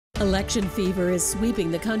Election fever is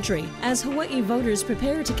sweeping the country. As Hawaii voters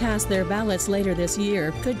prepare to cast their ballots later this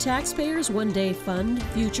year, could taxpayers one day fund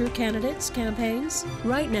future candidates' campaigns?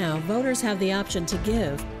 Right now, voters have the option to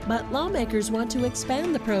give, but lawmakers want to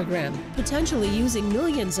expand the program, potentially using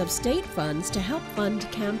millions of state funds to help fund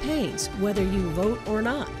campaigns, whether you vote or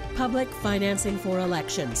not. Public financing for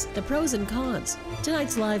elections, the pros and cons.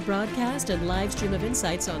 Tonight's live broadcast and live stream of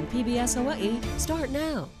insights on PBS Hawaii start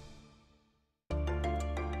now.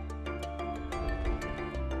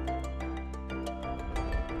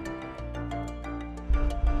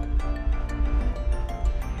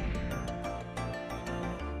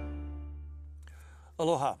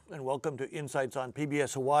 Aloha and welcome to Insights on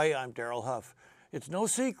PBS Hawaii. I'm Daryl Huff. It's no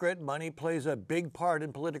secret money plays a big part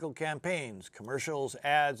in political campaigns. Commercials,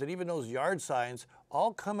 ads, and even those yard signs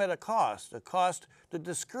all come at a cost that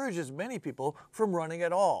discourages many people from running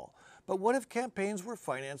at all. But what if campaigns were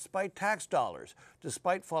financed by tax dollars?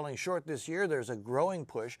 Despite falling short this year, there's a growing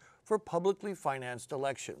push for publicly financed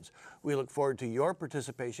elections. We look forward to your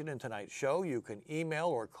participation in tonight's show. You can email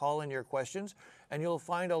or call in your questions, and you'll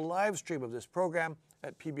find a live stream of this program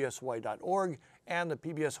at pbshawaii.org and the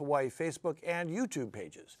PBS Hawaii Facebook and YouTube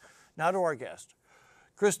pages. Now to our guest.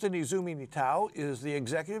 Kristen Izumi-Nitao is the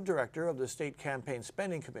Executive Director of the State Campaign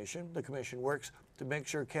Spending Commission. The commission works to make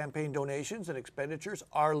sure campaign donations and expenditures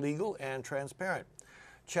are legal and transparent.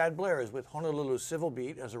 Chad Blair is with Honolulu Civil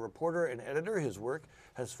Beat. As a reporter and editor, his work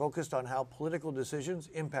has focused on how political decisions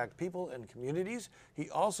impact people and communities. He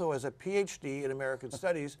also has a PhD in American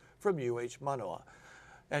Studies from UH Manoa.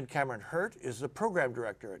 And Cameron Hurt is the program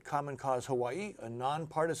director at Common Cause Hawaii, a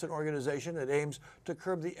nonpartisan organization that aims to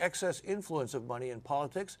curb the excess influence of money in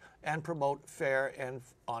politics and promote fair and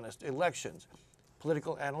honest elections.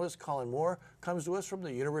 Political analyst Colin Moore comes to us from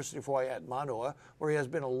the University of Hawaii at Manoa, where he has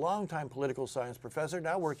been a longtime political science professor,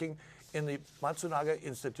 now working in the Matsunaga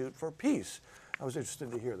Institute for Peace. I was interested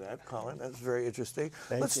to hear that, Colin. That's very interesting.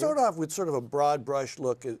 Let's start off with sort of a broad brush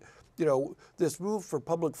look at, this move for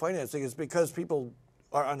public financing is because people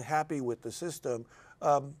are unhappy with the system.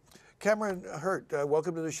 Cameron Hurt,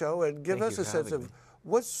 welcome to the show, and give us a sense of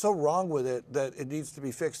what's so wrong with it that it needs to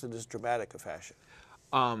be fixed in this dramatic a fashion.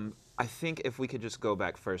 I think if we could just go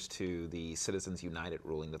back first to the Citizens United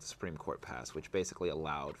ruling that the Supreme Court passed, which basically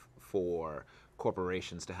allowed for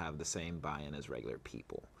corporations to have the same buy-in as regular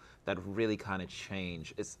people. That really kind of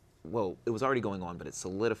changed. Well, it was already going on, but it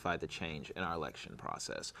solidified the change in our election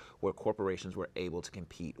process where corporations were able to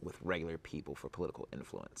compete with regular people for political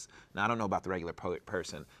influence. Now, I don't know about the regular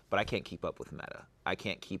person, but I can't keep up with Meta. I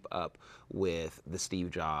can't keep up with the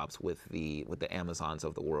Steve Jobs, with the Amazons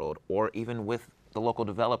of the world, or even with the local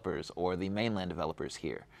developers or the mainland developers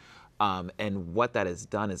here. And what that has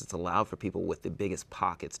done is it's allowed for people with the biggest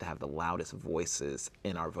pockets to have the loudest voices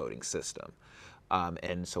in our voting system.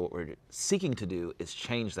 And so what we're seeking to do is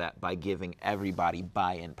change that by giving everybody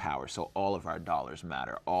buy-in power. So all of our dollars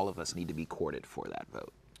matter. All of us need to be courted for that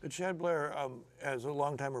vote. Chad Blair, as a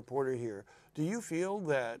longtime reporter here, do you feel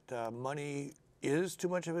that money is too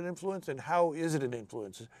much of an influence, and how is it an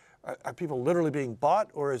influence? Are people literally being bought,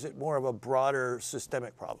 or is it more of a broader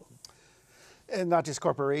systemic problem? And not just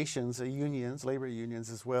corporations, unions, labor unions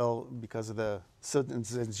as well, because of the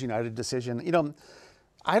Citizens United decision.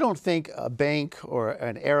 I don't think a bank or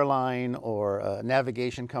an airline or a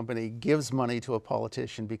navigation company gives money to a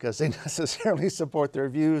politician because they necessarily support their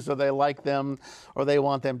views or they like them or they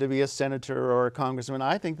want them to be a senator or a congressman.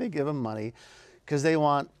 I think they give them money because they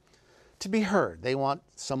want to be heard. They want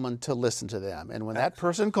someone to listen to them. And when that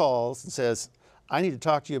person calls and says, I need to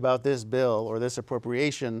talk to you about this bill or this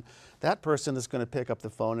appropriation, that person is going to pick up the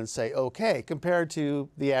phone and say, okay, compared to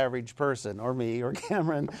the average person or me or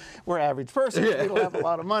Cameron, we're average persons, we don't have a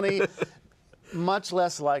lot of money, much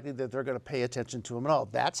less likely that they're going to pay attention to them at all.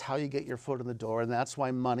 That's how you get your foot in the door, and that's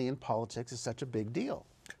why money in politics is such a big deal.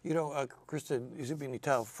 Kristen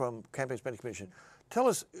Izumi-Nitao from Campaign Spending Commission, tell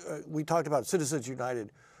us, we talked about Citizens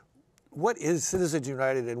United. What is Citizens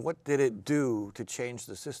United and what did it do to change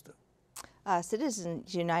the system?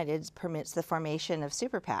 Citizens United permits the formation of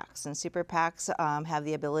super PACs, and super PACs have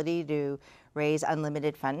the ability to raise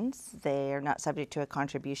unlimited funds. They are not subject to a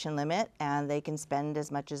contribution limit, and they can spend as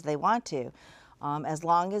much as they want to, as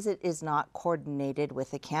long as it is not coordinated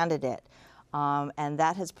with a candidate. And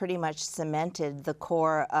that has pretty much cemented the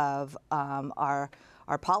core of our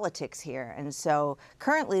politics here. And so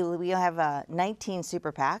currently we have 19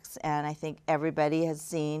 super PACs, and I think everybody has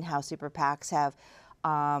seen how super PACs have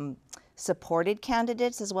supported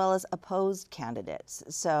candidates as well as opposed candidates.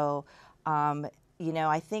 So,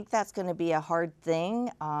 I think that's going to be a hard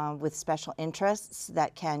thing with special interests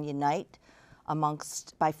that can unite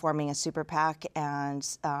by forming a super PAC and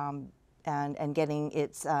getting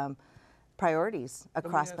its priorities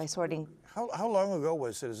across by sorting. How long ago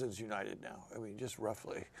was Citizens United now? I mean, just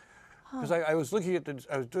roughly. Because I was looking at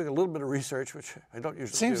I was doing a little bit of research, which I don't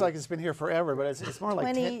usually Seems do. like it's been here forever, but it's more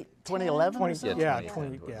like 2011 or something?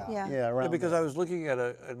 Yeah, around Because there. I was looking at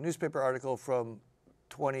a newspaper article from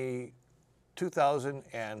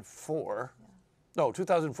 2004, no,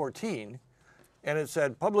 2014, and it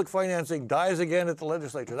said, public financing dies again at the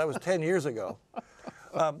legislature. That was 10 years ago.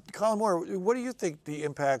 Colin Moore, what do you think the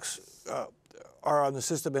impacts are on the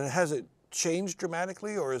system, and has it changed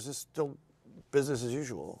dramatically, or is this still business as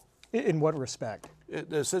usual? In what respect?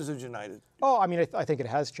 The Citizens United. Oh, I mean, I think it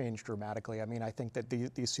has changed dramatically. I mean, I think that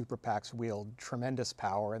these super PACs wield tremendous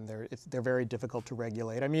power, and they're very difficult to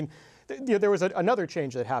regulate. I mean, there was another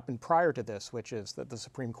change that happened prior to this, which is that the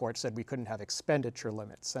Supreme Court said we couldn't have expenditure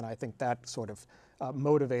limits, and I think that sort of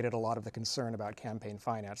motivated a lot of the concern about campaign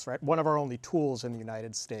finance, right? One of our only tools in the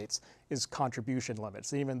United States is contribution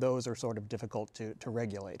limits. Even those are sort of difficult to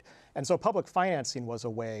regulate. And so public financing was a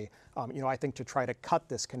way, I think, to try to cut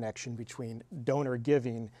this connection between donor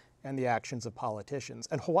giving and the actions of politicians.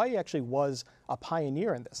 And Hawaii actually was a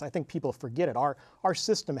pioneer in this. I think people forget it. Our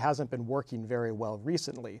system hasn't been working very well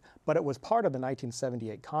recently, but it was part of the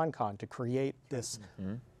 1978 CONCON to create this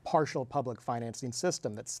partial public financing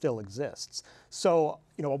system that still exists. So,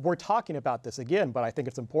 we're talking about this again, but I think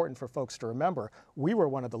it's important for folks to remember we were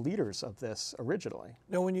one of the leaders of this originally.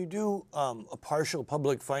 Now, when you do a partial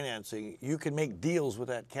public financing, you can make deals with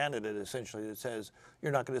that candidate essentially that says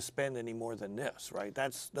you're not going to spend any more than this, right?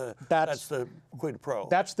 That's the quid pro.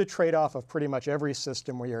 That's the trade-off of pretty much every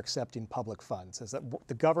system where you're accepting public funds, is that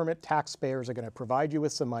the government taxpayers are going to provide you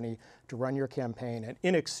with some money to run your campaign, and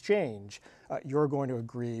in exchange, you're going to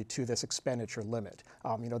agree to this expenditure limit.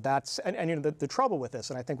 The trouble with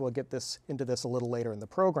this, and I think we'll get into this a little later in the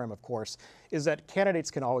program, of course, is that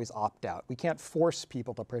candidates can always opt out. We can't force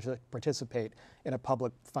people to participate in a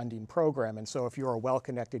public funding program, and so if you're a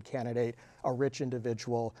well-connected candidate, a rich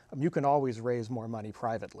individual, you can always raise more money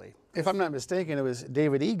privately. If I'm not mistaken, it was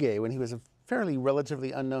David Ige, when he was a fairly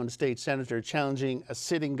relatively unknown state senator challenging a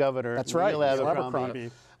sitting governor. That's right, Neil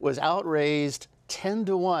Abercrombie, was outraised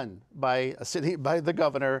 10-1 by the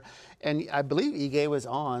governor, and I believe Ige was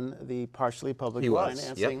on the partially public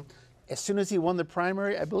financing. Yep. As soon as he won the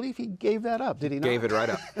primary, I believe he gave that up. Did he not? Gave it right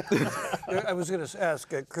up. I was going to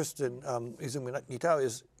ask Kristen Izumi-Nitao,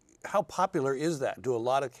 is how popular is that? Do a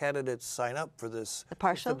lot of candidates sign up for this? The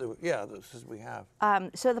partial? The system we have.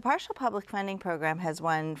 So the partial public funding program has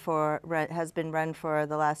been run for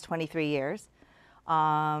the last 23 years,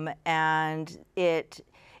 and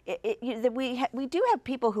we do have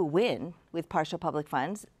people who win with partial public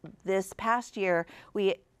funds. This past year,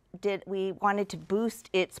 we wanted to boost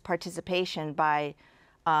its participation by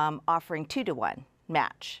offering 2-to-1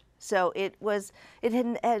 match. So it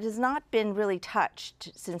has not been really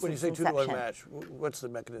touched since its inception. When you say 2-to-1 match, what's the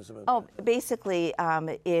mechanism of that? Basically,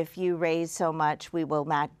 if you raise so much, we will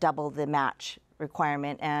double the match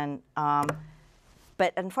requirement. And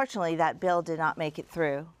but unfortunately, that bill did not make it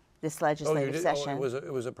through this legislative session.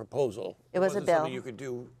 It was a proposal. It was a bill. Something you could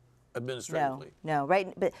do administratively. No,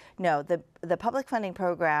 right? But no, the public funding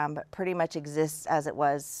program pretty much exists as it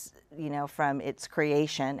was, from its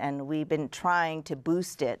creation, and we've been trying to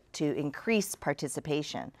boost it to increase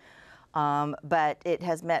participation. But it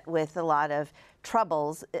has met with a lot of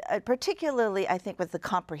troubles, particularly, I think, with the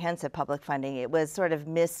comprehensive public funding. It was sort of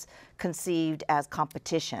misconceived as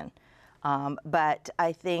competition. But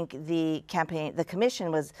I think the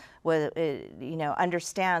commission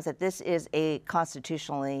understands that this is a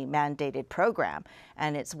constitutionally mandated program,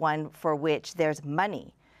 and it's one for which there's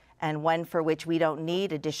money, and one for which we don't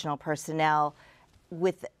need additional personnel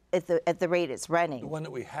at the rate it's running. The one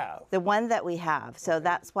that we have. The one that we have. So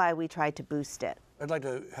that's why we tried to boost it. I'd like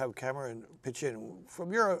to have Cameron pitch in.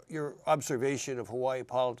 From your observation of Hawaii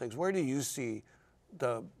politics, where do you see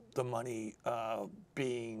the money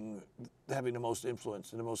having the most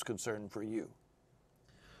influence and the most concern for you?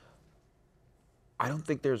 I don't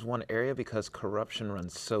think there's one area, because corruption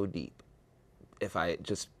runs so deep. If I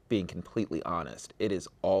just being completely honest, it is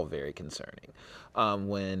all very concerning.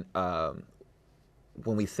 When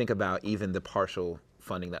we think about even the partial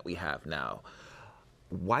funding that we have now,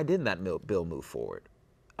 why didn't that bill move forward?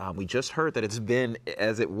 We just heard that it's been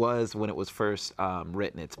as it was when it was first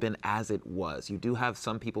written. It's been as it was. You do have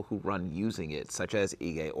some people who run using it, such as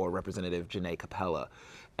Ige or Representative Janae Capella,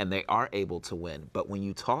 and they are able to win. But when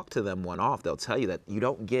you talk to them one-off, they'll tell you that you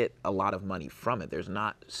don't get a lot of money from it. There's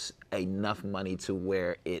not enough money to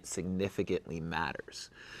where it significantly matters.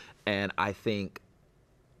 And I think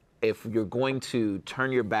if you're going to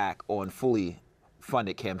turn your back on fully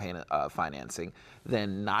funded campaign financing,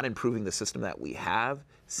 then not improving the system that we have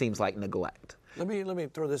seems like neglect. Let me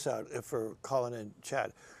throw this out for Colin and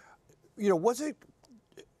Chad. What's it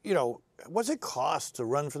cost to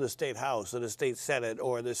run for the state house or the state senate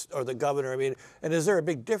or the governor? I mean, and is there a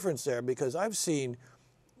big difference there? Because I've seen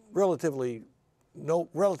relative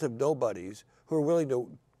nobodies who are willing to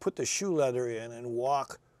put the shoe leather in and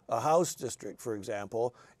walk a house district, for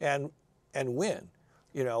example, and win.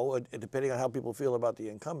 Depending on how people feel about the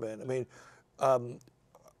incumbent. I mean,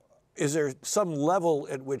 is there some level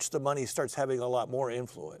at which the money starts having a lot more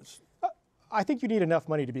influence? I think you need enough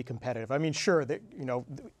money to be competitive. I mean, sure, that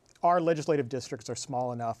our legislative districts are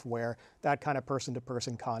small enough where that kind of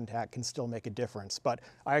person-to-person contact can still make a difference. But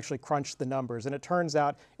I actually crunched the numbers, and it turns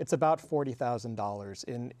out it's about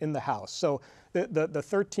 $40,000 in the House. So the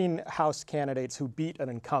 13 House candidates who beat an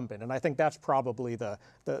incumbent, and I think that's probably the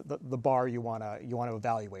bar you want to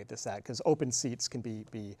evaluate this at, because open seats can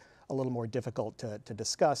be a little more difficult to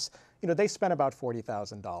discuss. They spent about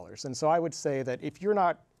 $40,000, and so I would say that if you're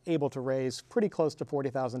not able to raise pretty close to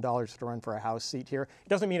 $40,000 to run for a House seat here, it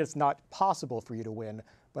doesn't mean it's not possible for you to win,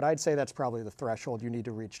 but I'd say that's probably the threshold you need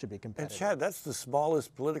to reach to be competitive. And Chad, that's the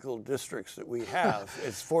smallest political districts that we have.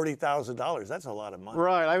 It's $40,000. That's a lot of money.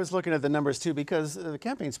 Right. I was looking at the numbers too, because the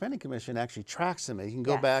Campaign Spending Commission actually tracks them. You can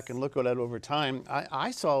go back and look at it over time. I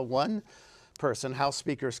saw one person, House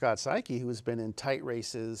Speaker Scott Saiki, who has been in tight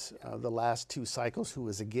races the last 2 cycles, who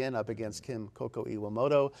was again up against Kim Koko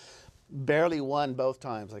Iwamoto. Barely won both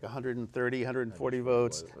times, like 130, 140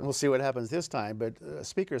 votes. And we'll see what happens this time. But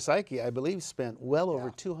Speaker Saiki, I believe, spent well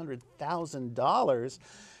over $200,000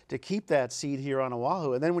 to keep that seat here on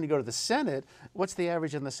Oahu. And then when you go to the Senate, what's the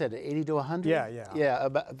average in the Senate? 80 to 100? Yeah,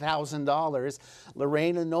 about $1,000.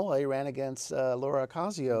 Lorraine Inouye ran against Laura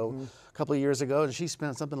Ocasio a couple of years ago, and she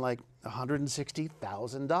spent something like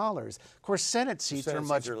 $160,000. Of course, Senate seats are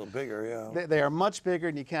much a little bigger, yeah. They are much bigger,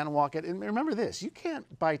 and you can't walk it. And remember this: you can't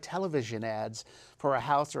buy television ads for a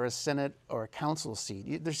House or a Senate or a council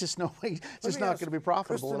seat. There's just no way. It's just not going to be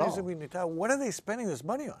profitable at all. What are they spending this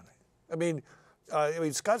money on? I mean,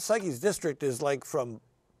 Scott Saiki's district is like from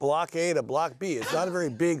Block A to Block B. It's not a very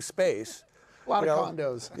big space. A lot of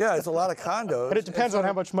condos. Yeah, it's a lot of condos. But it depends on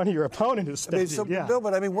how much money your opponent is spending. No,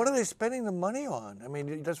 but I mean, what are they spending the money on? I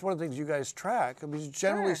mean, that's one of the things you guys track. I mean,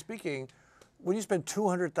 generally speaking, when you spend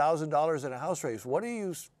 $200,000 in a House race, what are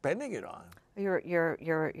you spending it on?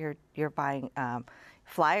 You're buying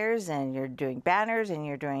flyers, and you're doing banners, and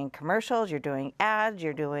you're doing commercials, you're doing ads,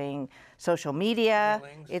 you're doing social media.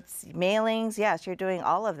 It's mailings. Yes, you're doing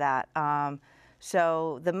all of that.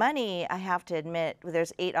 So the money, I have to admit,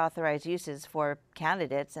 there's 8 authorized uses for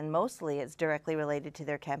candidates, and mostly it's directly related to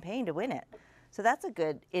their campaign to win it. So that's a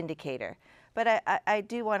good indicator. But I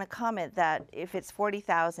do want to comment that if it's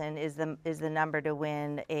 40,000 is the number to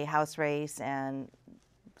win a House race, and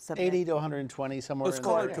 80 to 120 somewhere. Let's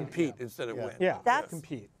call it compete instead of win. Yeah, that's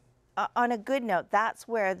compete. On a good note, that's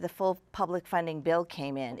where the full public funding bill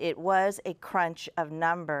came in. It was a crunch of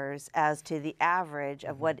numbers as to the average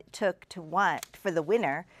of what it took to want for the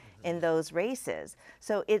winner in those races.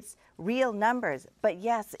 So it's real numbers, but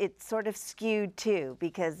yes, it's sort of skewed too,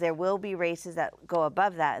 because there will be races that go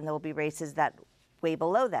above that, and there will be races that way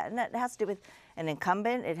below that. And that has to do with an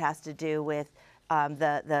incumbent. It has to do with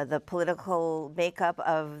the political makeup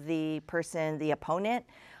of the person, the opponent.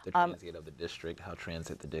 The transient of the district, how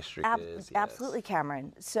transient the district is. Absolutely,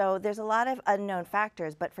 Cameron. So there's a lot of unknown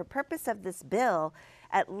factors, but for purpose of this bill,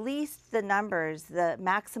 at least the numbers, the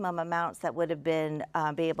maximum amounts that would have been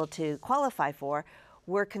be able to qualify for,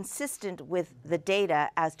 were consistent with the data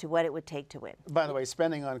as to what it would take to win. By the way,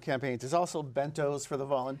 spending on campaigns is also bentos for the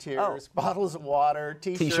volunteers, bottles of water,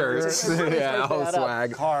 T-shirts. Yeah, whole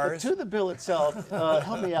swag. Cars. But to the bill itself,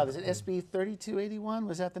 help me out. Is it SB 3281?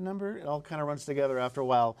 Was that the number? It all kind of runs together after a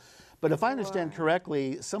while. But if I understand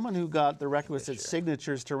correctly, someone who got the requisite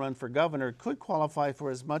signatures to run for governor could qualify for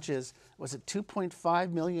as much as, was it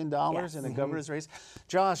 $2.5 million in a governor's race?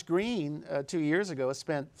 Josh Green, 2 years ago,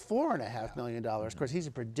 spent $4.5 million. Of course, he's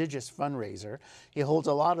a prodigious fundraiser. He holds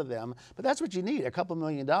a lot of them. But that's what you need, a couple $1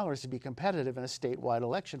 million to be competitive in a statewide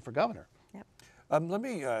election for governor. Yep. Let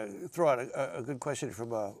me throw out a good question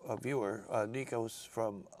from a viewer, Nikos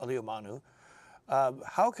from Aliomanu.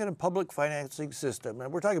 How can a public financing system,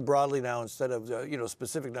 and we're talking broadly now instead of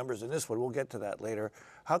specific numbers in this one, we'll get to that later.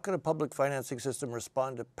 How can a public financing system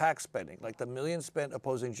respond to PAC spending, like the millions spent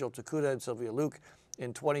opposing Jill Takuda and Sylvia Luke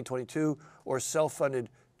in 2022, or self-funded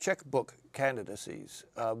checkbook candidacies?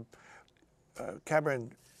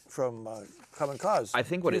 Cameron from Common Cause. I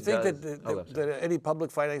think what do you it think does. that any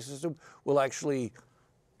public financing system will actually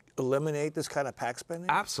eliminate this kind of PAC spending?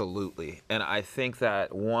 Absolutely. And I think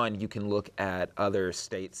that, one, you can look at other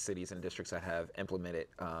states, cities, and districts that have implemented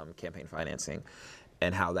campaign financing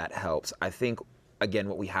and how that helps. I think, again,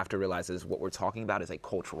 what we have to realize is what we're talking about is a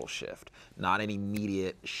cultural shift, not an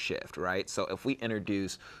immediate shift, right? So if we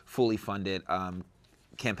introduce fully funded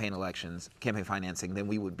campaign financing, then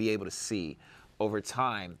we would be able to see over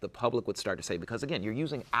time, the public would start to say, because again, you're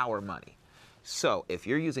using our money. So if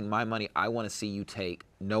you're using my money, I want to see you take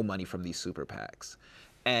no money from these super PACs.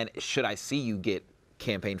 And should I see you get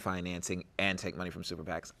campaign financing and take money from super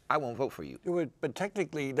PACs, I won't vote for you. But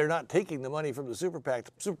technically, they're not taking the money from the super PAC.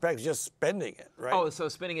 The super PAC's just spending it, right? Oh, so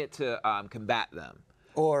spending it to combat them.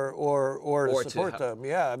 Or to support them.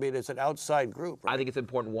 Yeah, I mean, it's an outside group. Right? I think it's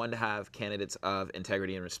important, one, to have candidates of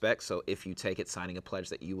integrity and respect. So if you take it, signing a pledge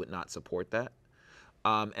that you would not support that.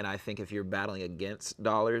 And I think if you're battling against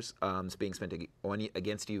dollars being spent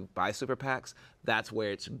against you by super PACs, that's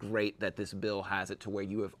where it's great that this bill has it to where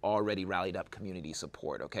you have already rallied up community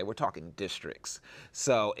support. Okay, we're talking districts.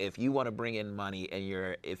 So if you want to bring in money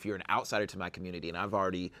and if you're an outsider to my community, and I've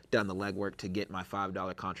already done the legwork to get my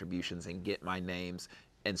 $5 contributions and get my names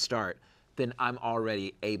and start, then I'm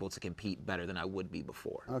already able to compete better than I would be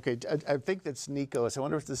before. Okay, I think that's Nico's. I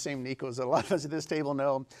wonder if it's the same Nico's that a lot of us at this table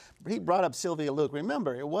know. He brought up Sylvia Luke.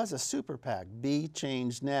 Remember, it was a super PAC, Be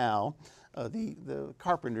Change Now, the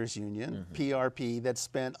Carpenters Union, PRP, that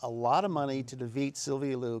spent a lot of money to defeat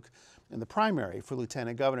Sylvia Luke in the primary for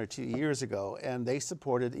lieutenant governor 2 years ago, and they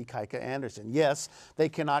supported Ikaika Anderson. Yes, they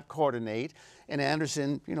cannot coordinate, and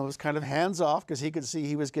Anderson, was kind of hands off because he could see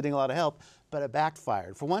he was getting a lot of help, but it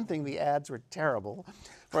backfired. For one thing, the ads were terrible.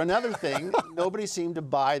 For another thing, nobody seemed to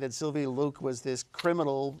buy that Sylvia Luke was this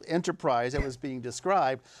criminal enterprise that was being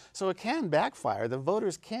described, so it can backfire. The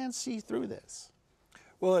voters can see through this.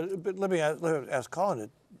 Well, but let me ask Colin to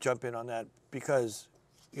jump in on that, because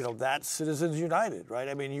that's Citizens United, right?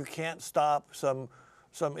 I mean, you can't stop some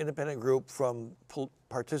independent group from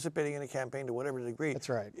participating in a campaign to whatever degree. That's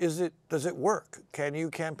right. Does it work? Can you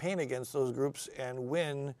campaign against those groups and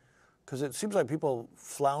win? Because it seems like people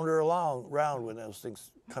flounder around when those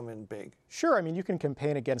things come in big. Sure, I mean, you can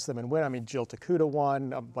campaign against them and win. I mean, Jill Takuda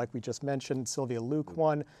won, like we just mentioned, Sylvia Luke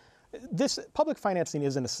won. This public financing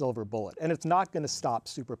isn't a silver bullet, and it's not going to stop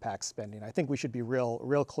super PAC spending. I think we should be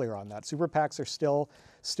real clear on that. Super PACs are still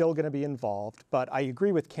going to be involved, but I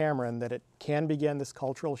agree with Cameron that it can begin this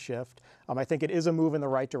cultural shift. I think it is a move in the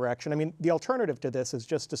right direction. I mean, the alternative to this is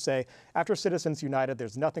just to say, after Citizens United,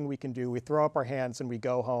 there's nothing we can do. We throw up our hands and we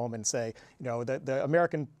go home and say, the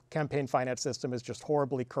American campaign finance system is just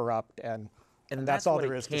horribly corrupt, and that's all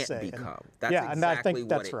there is to say. That's exactly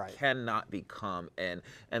what it cannot become, and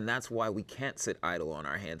that's why we can't sit idle on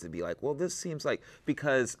our hands and be like, well, this seems like,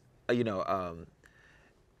 because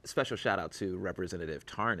special shout out to Representative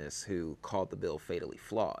Tarnas, who called the bill fatally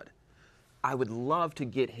flawed. I would love to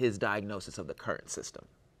get his diagnosis of the current system.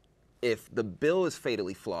 If the bill is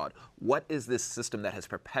fatally flawed, what is this system that has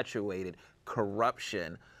perpetuated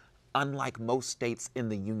corruption, unlike most states in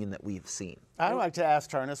the union that we've seen? I'd like to ask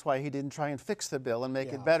Tarnas why he didn't try and fix the bill and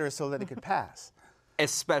make it better so that it could pass.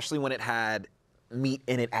 Especially when it had meat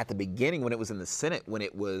in it at the beginning, when it was in the Senate, when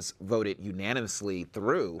it was voted unanimously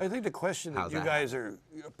through. I think the question that you guys are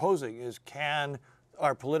posing is, can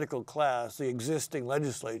our political class, the existing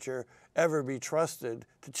legislature, ever be trusted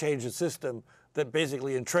to change a system that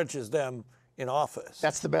basically entrenches them in office?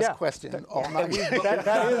 That's the best question all night.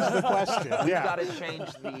 That is the question. We've got to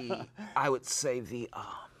change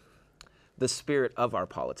the spirit of our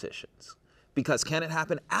politicians. Because can it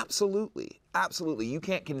happen? Absolutely. Absolutely. You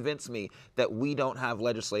can't convince me that we don't have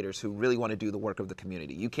legislators who really want to do the work of the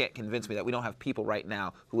community. You can't convince me that we don't have people right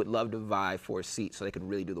now who would love to vie for a seat so they could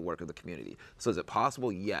really do the work of the community. So is it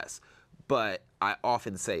possible? Yes. But I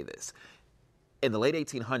often say this. In the late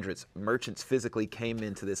 1800s, merchants physically came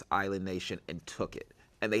into this island nation and took it.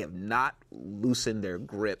 And they have not loosened their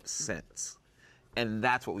grip since. And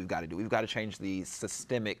that's what we've got to do. We've got to change the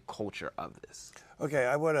systemic culture of this. Okay,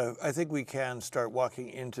 I think we can start walking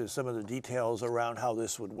into some of the details around how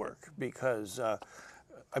this would work, because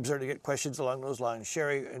I'm starting to get questions along those lines.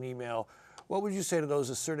 Sherry, an email. What would you say to those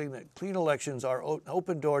asserting that clean elections are an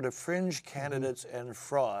open door to fringe candidates and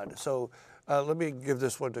fraud? So let me give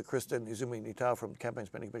this one to Kristen Izumi Nitao from the Campaign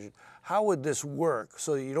Spending Commission. How would this work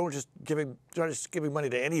so that you're not just giving money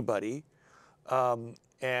to anybody,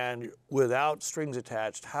 and without strings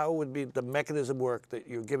attached? How would be the mechanism work that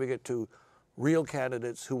you're giving it to real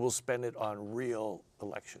candidates who will spend it on real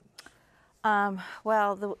elections? And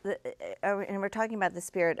we're talking about the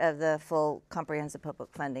spirit of the full comprehensive public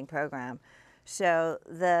funding program. So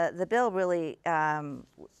the bill really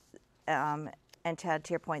And Chad,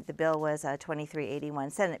 to your point, the bill was 2381,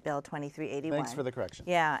 Senate Bill 2381. Thanks for the correction.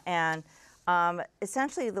 Yeah, and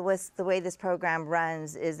essentially the way this program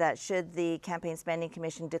runs is that should the Campaign Spending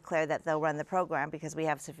Commission declare that they'll run the program because we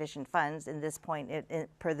have sufficient funds, in this point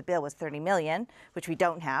per the bill was $30 million, which we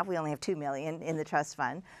don't have. We only have $2 million in the trust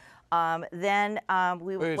fund. So it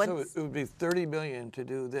would be $30 million to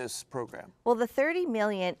do this program. Well, the $30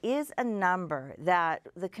 million is a number that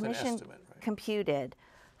the commission computed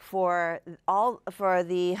for the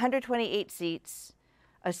 128 seats,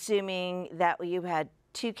 assuming that you had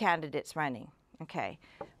 2 candidates running. Okay,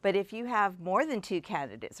 but if you have more than 2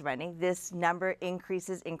 candidates running, this number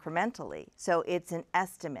increases incrementally. So it's an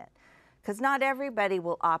estimate, because not everybody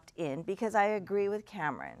will opt in. Because I agree with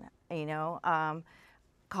Cameron,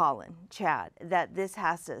 Colin, Chad, that this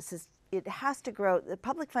has to grow. The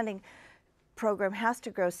public funding program has to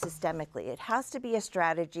grow systemically. It has to be a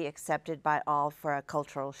strategy accepted by all for a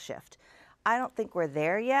cultural shift. I don't think we're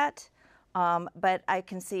there yet, but I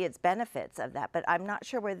can see its benefits of that. But I'm not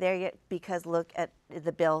sure we're there yet because look at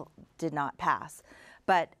the bill did not pass.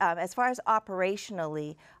 But as far as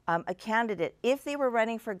operationally, a candidate, if they were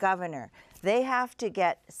running for governor, they have to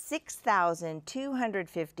get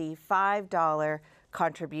 $6,250 $5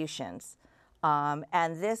 contributions.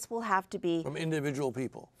 And this will have to be from individual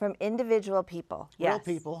people. From individual people, yes. Real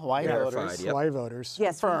people, Hawaii voters. Yep. Hawaii voters.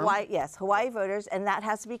 Yes, Hawaii voters, and that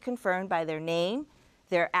has to be confirmed by their name,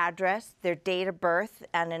 their address, their date of birth,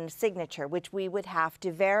 and a signature, which we would have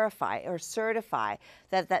to verify or certify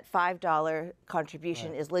that that $5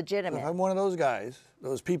 contribution is legitimate. So if I'm one of those guys,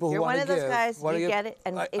 those people who want to give, you're one of those guys, you get it.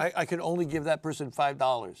 And I can only give that person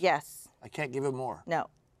 $5. Yes. I can't give him more. No.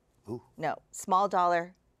 Ooh. No. Small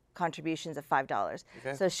dollar contributions of $5.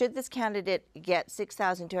 Okay. So should this candidate get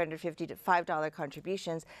 $6,250 to $5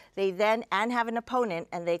 contributions, they then, and have an opponent,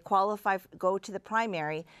 and they qualify, go to the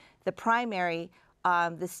primary, the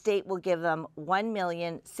state will give them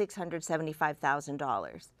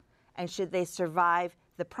 $1,675,000. And should they survive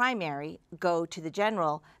the primary, go to the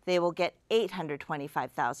general, they will get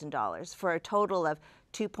 $825,000 for a total of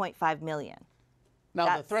 $2.5 million.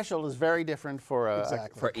 Now, the threshold is very different for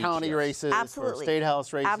county races, for state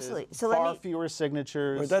house races. Absolutely. So far fewer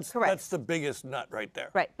signatures. But that's the biggest nut right there.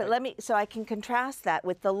 Right. But so I can contrast that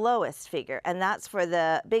with the lowest figure, and that's for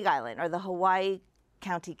the Big Island or the Hawaii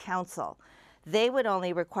County Council. They would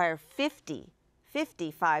only require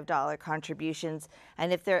 $55 contributions,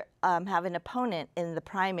 and if they have an opponent in the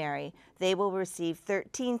primary, they will receive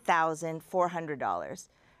 $13,400.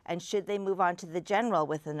 And should they move on to the general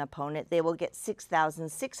with an opponent, they will get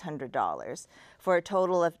 $6,600 for a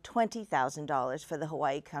total of $20,000 for the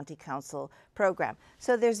Hawaii County Council program.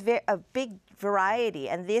 So there's a big variety,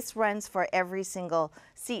 and this runs for every single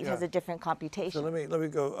seat, has a different computation. So let me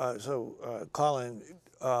go. Colin,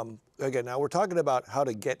 again, now we're talking about how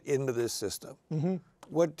to get into this system. Mm-hmm.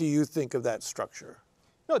 What do you think of that structure?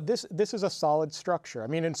 No, this is a solid structure. I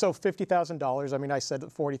mean, and so $50,000, I mean, I said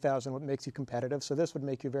that $40,000 makes you competitive, so this would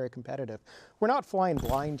make you very competitive. We're not flying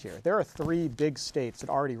blind here. There are 3 big states that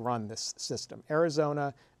already run this system: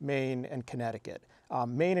 Arizona, Maine, and Connecticut.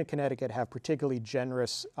 Maine and Connecticut have particularly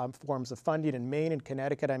generous forms of funding. In Maine and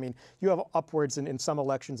Connecticut, I mean, you have upwards in some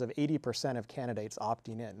elections of 80% of candidates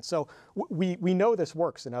opting in. So we know this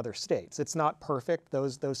works in other states. It's not perfect.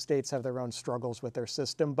 Those states have their own struggles with their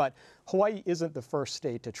system, but Hawaii isn't the first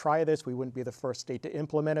state to try this. We wouldn't be the first state to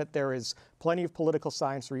implement it. There is plenty of political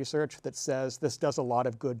science research that says this does a lot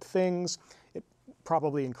of good things. It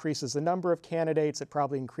probably increases the number of candidates, it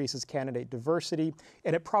probably increases candidate diversity,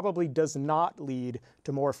 and it probably does not lead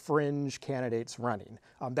to more fringe candidates running.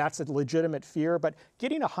 That's a legitimate fear, but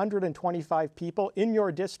getting 125 people in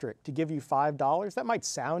your district to give you $5, that might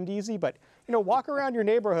sound easy, but walk around your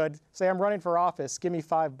neighborhood, say I'm running for office, give me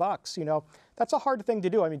 $5, that's a hard thing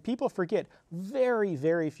to do. I mean, people forget, very,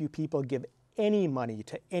 very few people give any money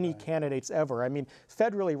to any candidates ever. I mean,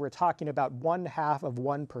 federally, we're talking about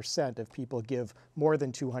 0.5% of people give more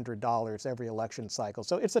than $200 every election cycle.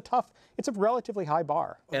 So it's a relatively high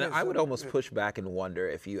bar. And I would almost push back and wonder,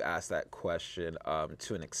 if you ask that question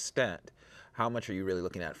to an extent, how much are you really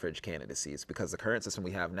looking at fringe candidacies? Because the current system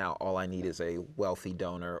we have now, all I need is a wealthy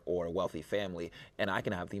donor or a wealthy family, and I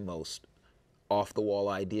can have the most off-the-wall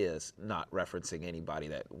ideas, not referencing anybody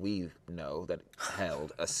that we know that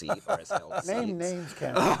held a seat or has held seats. Name names,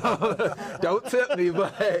 Ken. Don't tip me,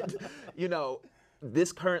 but,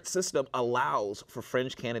 this current system allows for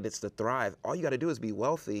fringe candidates to thrive. All you got to do is be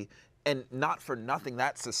wealthy, and not for nothing,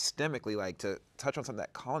 that systemically, like to touch on something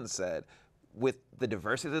that Colin said, with the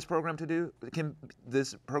diversity this program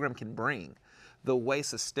this program can bring, the way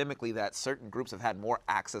systemically that certain groups have had more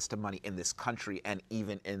access to money in this country and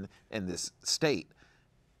even in this state,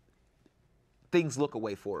 things look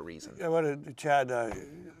away for a reason. I wanted, Chad,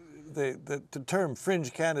 the term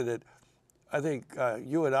fringe candidate, I think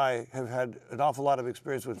you and I have had an awful lot of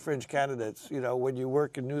experience with fringe candidates. You know, when you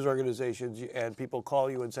work in news organizations and people call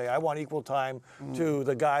you and say, I want equal time to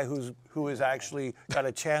the guy who has actually got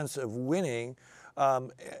a chance of winning.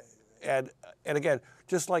 And again,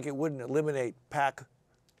 just like it wouldn't eliminate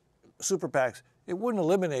super PACs, it wouldn't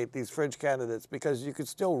eliminate these fringe candidates, because you could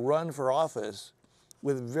still run for office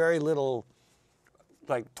with very little,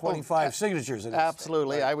 like 25 signatures in it.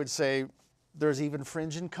 Absolutely. Right? I would say there's even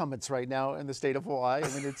fringe incumbents right now in the state of Hawaii. I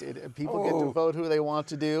mean, people get to vote who they want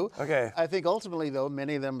to do. Okay. I think ultimately, though,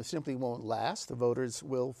 many of them simply won't last. The voters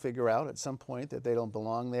will figure out at some point that they don't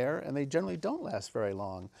belong there, and they generally don't last very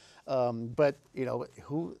long. But, you know,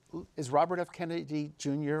 who is Robert F. Kennedy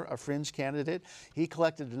Jr. a fringe candidate? He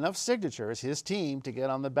collected enough signatures, his team, to get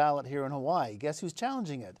on the ballot here in Hawaii. Guess who's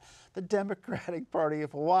challenging it? The Democratic Party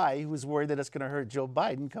of Hawaii, who's worried that it's going to hurt Joe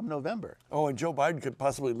Biden come November. Oh, and Joe Biden could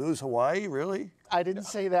possibly lose Hawaii, really? I didn't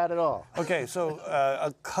say that at all. Okay, so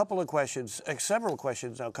a couple of questions, several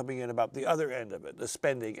questions now coming in about the other end of it, the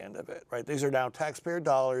spending end of it, right? These are now taxpayer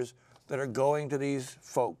dollars that are going to these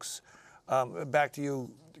folks. Back to you,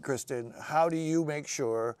 Kristen. How do you make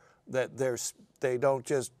sure that they don't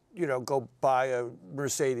just, you know, go buy a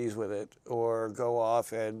Mercedes with it, or go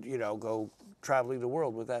off and, you know, go traveling the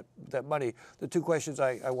world with that money? The two questions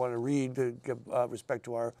I want to read to give respect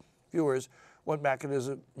to our viewers: what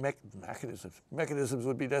mechanisms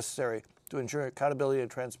would be necessary to ensure accountability and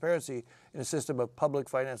transparency in a system of public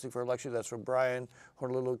financing for elections? That's from Brian.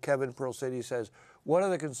 Honolulu. Kevin, Pearl City, says, what are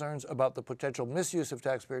the concerns about the potential misuse of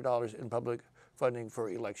taxpayer dollars in public funding for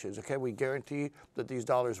elections? Can we guarantee that these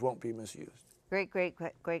dollars won't be misused?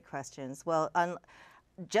 Great questions. Well,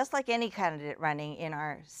 just like any candidate running in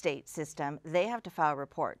our state system, they have to file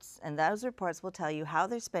reports, and those reports will tell you how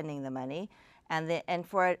they're spending the money. And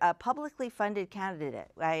for a publicly funded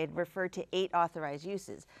candidate, I had referred to 8 authorized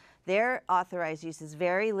uses. Their authorized use is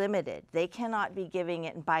very limited. They cannot be giving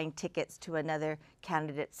it and buying tickets to another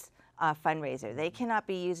candidate's fundraiser. They cannot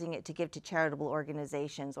be using it to give to charitable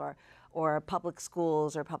organizations or public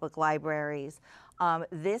schools or public libraries.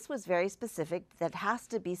 This was very specific, that has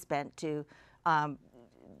to be spent to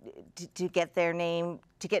get their name,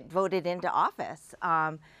 to get voted into office.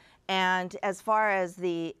 And as far as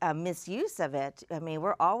the misuse of it, I mean,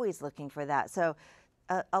 we're always looking for that. So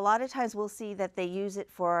a lot of times we'll see that they use it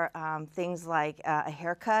for things like a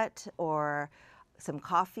haircut, or some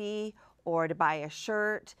coffee, or to buy a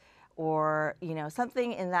shirt, or, you know,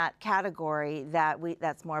 something in that category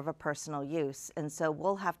that's more of a personal use. And so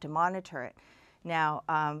we'll have to monitor it. Now,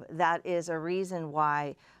 that is a reason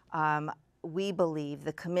why we believe,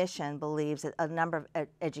 the commission believes, that a number of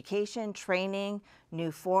education, training,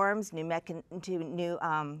 new forms, new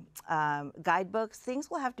guidebooks, things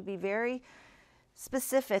will have to be very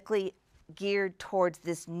specifically geared towards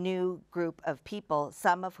this new group of people,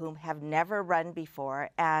 some of whom have never run before,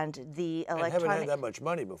 and haven't had that much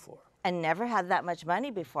money before. And never had that much money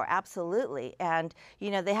before, absolutely. And, you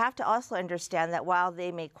know, they have to also understand that while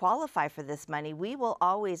they may qualify for this money, we will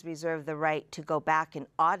always reserve the right to go back and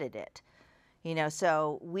audit it. You know,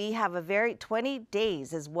 so we have 20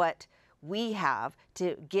 days is what we have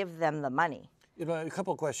to give them the money. You know, a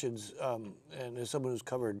couple of questions, and as someone who's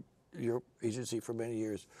covered your agency for many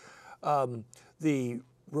years, the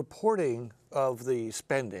reporting of the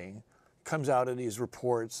spending comes out in these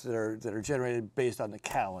reports that are generated based on the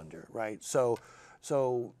calendar, right? So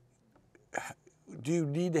do you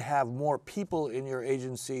need to have more people in your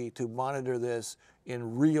agency to monitor this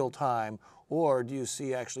in real time, or do you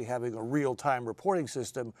see actually having a real-time reporting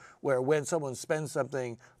system where when someone spends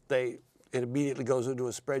something, it immediately goes into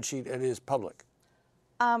a spreadsheet and is public?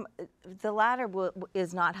 The latter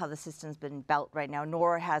is not how the system's been built right now,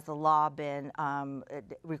 nor has the law been,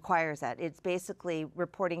 requires that. It's basically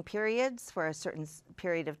reporting periods for a certain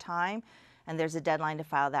period of time, and there's a deadline to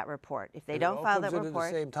file that report. If they don't file that report, it all comes in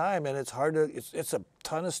at the same time, and it's hard to. It's a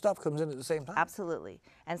ton of stuff comes in at the same time. Absolutely,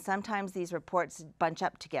 and sometimes these reports bunch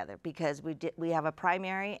up together because we have a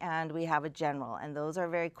primary and we have a general, and those are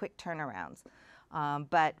very quick turnarounds.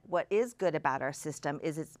 But what is good about our system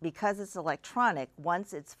is because it's electronic.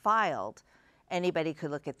 Once it's filed, anybody could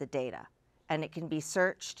look at the data, and it can be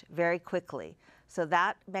searched very quickly. So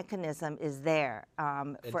that mechanism is there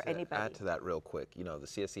for anybody. Add to that real quick, you know, the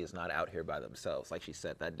CSC is not out here by themselves. Like she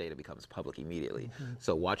said, that data becomes public immediately.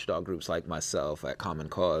 So watchdog groups like myself at Common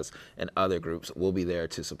Cause and other groups will be there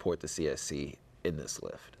to support the CSC in this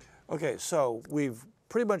lift. Okay, so we've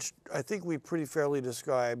pretty much, I think we've pretty fairly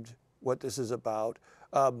described what this is about.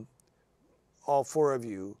 All four of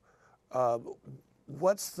you.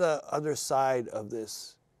 What's the other side of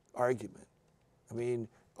this argument? I mean,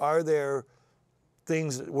 are there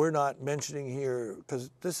things that we're not mentioning here?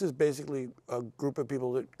 Because this is basically a group of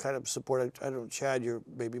people that kind of support, I don't know, Chad, you're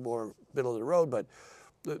maybe more middle of the road, but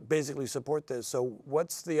basically support this. So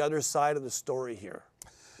what's the other side of the story here?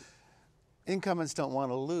 Incumbents don't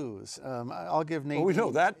want to lose. I'll give Nadine. Well, we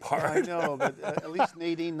know that part. I know, but at least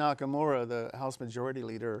Nadine Nakamura, the House Majority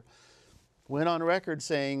Leader, went on record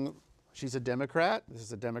saying she's a Democrat. This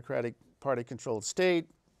is a Democratic Party-controlled state.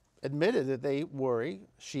 Admitted that they worry,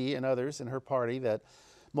 she and others in her party, that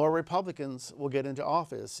more Republicans will get into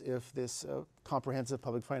office if this comprehensive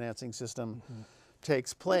public financing system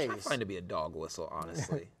takes place. Which I find to be a dog whistle,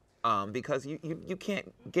 honestly, because you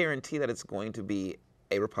can't guarantee that it's going to be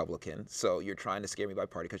a Republican, so you're trying to scare me by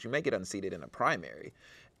party because you may get unseated in a primary.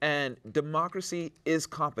 And democracy is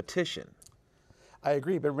competition. I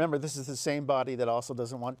agree, but remember, this is the same body that also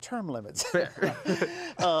doesn't want term limits. But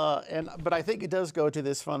I think it does go to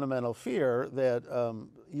this fundamental fear that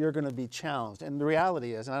you're going to be challenged. And the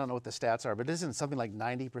reality is, and I don't know what the stats are, but isn't something like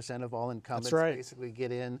 90% of all incumbents basically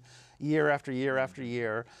get in year after year after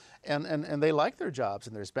year, and they like their jobs,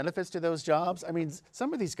 and there's benefits to those jobs. I mean,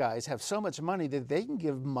 some of these guys have so much money that they can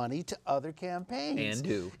give money to other campaigns. And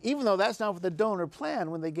do. Even though that's not what the donor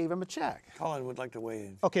planned when they gave him a check. Colin would like to weigh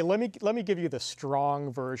in. Okay, let me give you the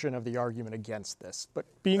strong version of the argument against this. But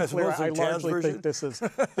being clear, I largely think this is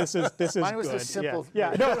Mine was good. just simple.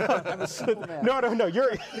 Yeah. No.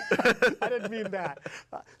 You're. I didn't mean that.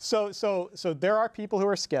 So there are people who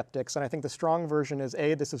are skeptics, and I think the strong version is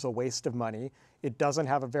this is a waste of money. It doesn't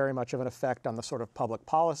have very much of an effect on the sort of public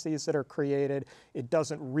policies that are created. It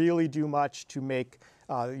doesn't really do much to make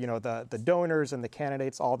the donors and the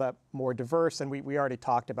candidates all that more diverse. And we already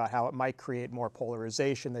talked about how it might create more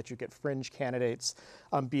polarization, that you get fringe candidates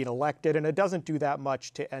being elected. And it doesn't do that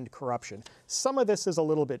much to end corruption. Some of this is a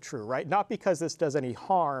little bit true, right? Not because this does any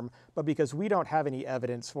harm, but because we don't have any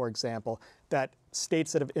evidence, for example, that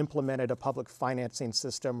states that have implemented a public financing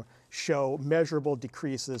system show measurable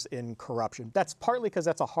decreases in corruption. That's partly because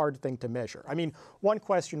that's a hard thing to measure. I mean, one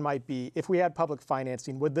question might be, if we had public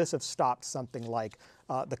financing, would this have stopped something like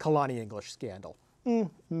the Kalani English scandal?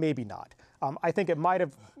 Maybe not. I think it might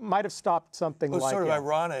have stopped something like. It's sort of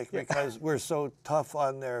ironic because we're so tough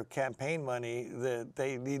on their campaign money that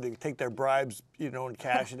they need to take their bribes, in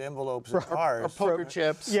cash and envelopes and cars or poker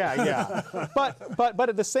chips. Yeah. But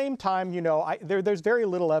at the same time, there's very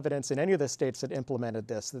little evidence in any of the states that implemented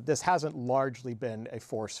this that this hasn't largely been a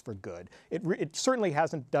force for good. It certainly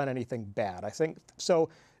hasn't done anything bad. I think so.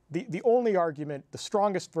 The only argument, the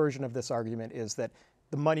strongest version of this argument, is that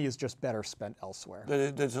the money is just better spent elsewhere.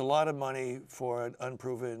 There's a lot of money for an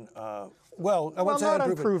unproven, I well, wouldn't say not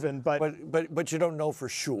unproven, but you don't know for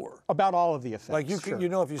sure. About all of the effects. Like if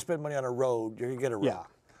you spend money on a road, you're gonna get a road.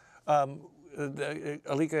 Yeah.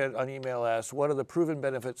 Alika on email asks, what are the proven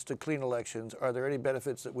benefits to clean elections? Are there any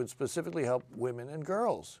benefits that would specifically help women and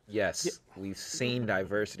girls? Yes, we've seen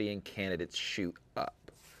diversity in candidates shoot up.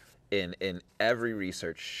 In every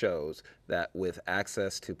research shows that with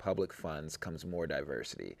access to public funds comes more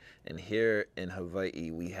diversity. And here in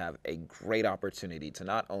Hawaii, we have a great opportunity to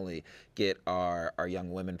not only get our young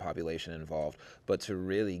women population involved, but to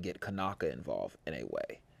really get Kanaka involved in a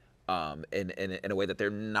way. In a way that they're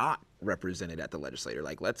not represented at the legislature.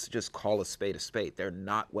 Like, let's just call a spade a spade. They're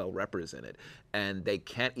not well represented, and they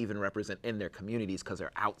can't even represent in their communities because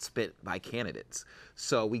they're outspent by candidates.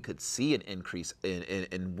 So we could see an increase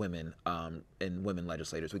in women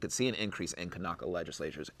legislators. We could see an increase in Kanaka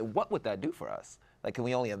legislatures. What would that do for us? Like, can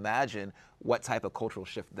we only imagine what type of cultural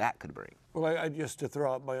shift that could bring? Well, I just to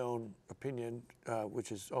throw out my own opinion,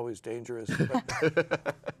 which is always dangerous.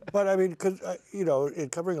 But I mean, because in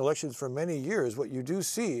covering elections for many years, what you do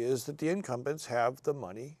see is that the incumbents have the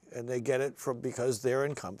money, and they get it because they're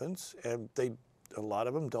incumbents, and a lot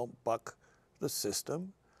of them don't buck the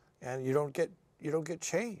system, and you don't get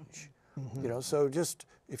change. So just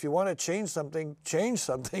if you want to change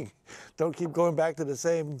something. Don't keep going back to the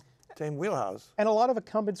same wheelhouse. And a lot of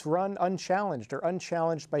incumbents run unchallenged, or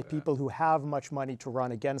unchallenged by people who have much money to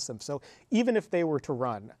run against them. So even if they were to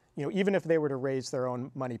run, even if they were to raise their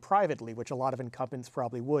own money privately, which a lot of incumbents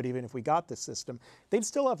probably would, even if we got this system, they'd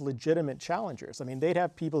still have legitimate challengers. I mean, they'd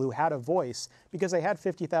have people who had a voice because they had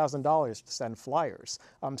 $50,000 to send flyers.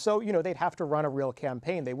 So, they'd have to run a real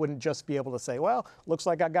campaign. They wouldn't just be able to say, well, looks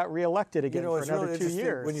like I got reelected again for another really 2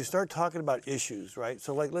 years. When you start talking about issues, right?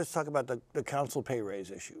 So, like, let's talk about the council pay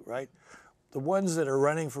raise issue, right? The ones that are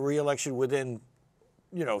running for reelection within,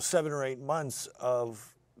 7 or 8 months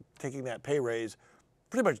of taking that pay raise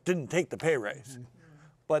pretty much didn't take the pay raise. Mm-hmm.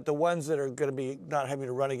 But the ones that are going to be not having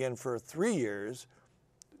to run again for 3 years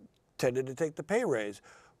tended to take the pay raise.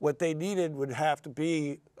 What they needed would have to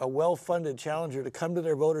be a well-funded challenger to come to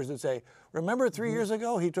their voters and say, remember 3 years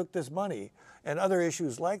ago he took this money? And other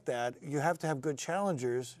issues like that, you have to have good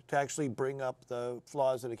challengers to actually bring up the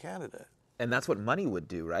flaws in a candidate. And that's what money would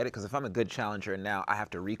do, right? Because if I'm a good challenger and now I have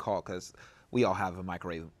to recall, because we all have a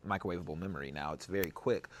microwavable memory now, it's very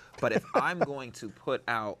quick. But if I'm going to put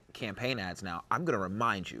out campaign ads now, I'm going to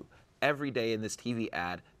remind you every day in this TV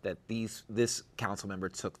ad that this council member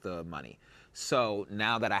took the money. So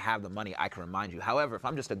now that I have the money, I can remind you. However, if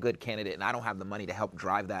I'm just a good candidate and I don't have the money to help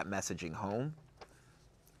drive that messaging home,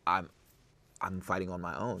 I'm fighting on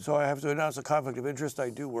my own. So I have to announce a conflict of interest.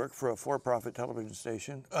 I do work for a for-profit television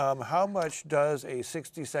station. How much does a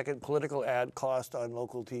 60-second political ad cost on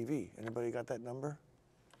local TV? Anybody got that number?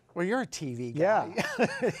 Well, you're a TV guy.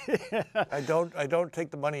 Yeah. I don't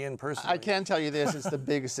take the money in personally. I can tell you this, it's the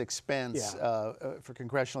biggest expense for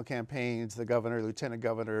congressional campaigns, the governor, lieutenant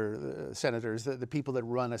governor, senators, the people that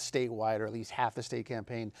run a statewide or at least half a state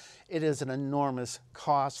campaign. It is an enormous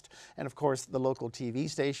cost. And of course, the local TV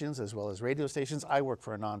stations as well as radio stations. I work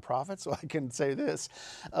for a nonprofit, so I can say this.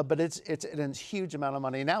 But it's a huge amount of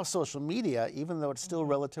money. Now social media, even though it's still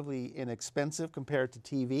relatively inexpensive compared to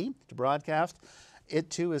TV, to broadcast, it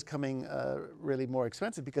too is coming really more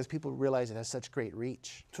expensive because people realize it has such great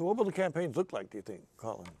reach. So what will the campaigns look like, do you think,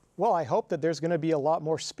 Colin? Well, I hope that there's going to be a lot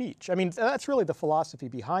more speech. I mean, that's really the philosophy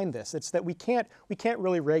behind this. It's that we can't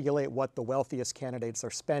really regulate what the wealthiest candidates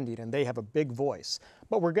are spending, and they have a big voice.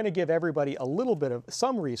 But we're going to give everybody a little bit of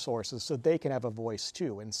some resources so they can have a voice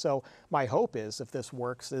too. And so my hope is, if this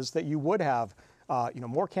works, is that you would have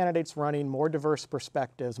more candidates running, more diverse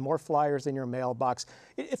perspectives, more flyers in your mailbox.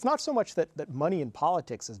 It's not so much that money in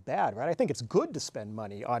politics is bad, right? I think it's good to spend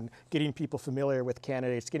money on getting people familiar with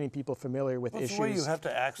candidates, getting people familiar with issues. That's the way you have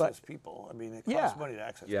to access people. I mean, it costs money to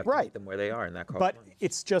access people. You have to meet them where they are, and that costs money. But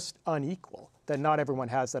it's just unequal that not everyone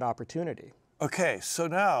has that opportunity. Okay, so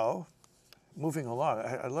now, moving along,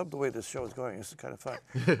 I love the way this show is going. This is kind of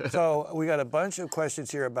fun. So we got a bunch of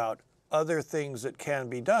questions here about other things that can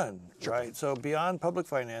be done, right? So beyond public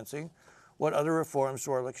financing, what other reforms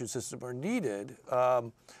to our election system are needed?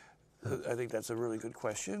 I think that's a really good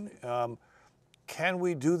question. Can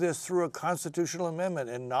we do this through a constitutional amendment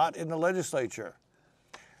and not in the legislature?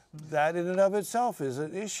 That in and of itself is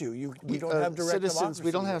an issue. We don't have direct democracy.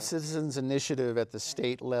 We don't have citizens initiative at the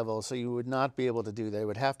state level, so you would not be able to do that. They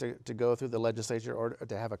would have to go through the legislature or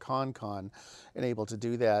to have a con and able to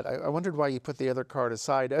do that. I wondered why you put the other card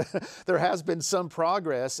aside. There has been some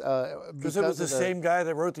progress. Because it was the same guy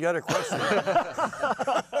that wrote the other question.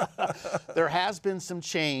 There has been some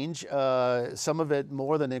change, some of it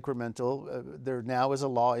more than incremental. There now is a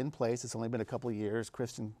law in place. It's only been a couple of years.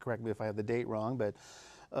 Kristen, correct me if I have the date wrong, but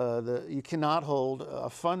you cannot hold a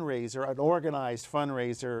fundraiser, an organized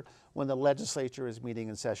fundraiser, when the legislature is meeting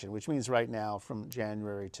in session, which means right now from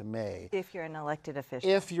January to May. If you're an elected official.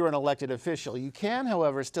 If you're an elected official. You can,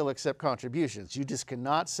 however, still accept contributions. You just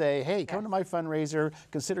cannot say, hey, come to my fundraiser,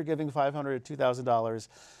 consider giving $500 to $2,000.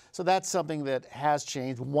 So that's something that has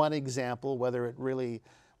changed. One example, whether it really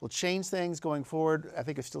will change things going forward, I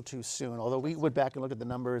think it's still too soon. Although we went back and looked at the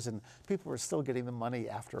numbers and people were still getting the money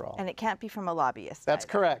after all. And it can't be from a lobbyist. That's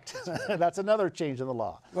correct. That's another change in the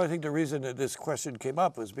law. Well, I think the reason that this question came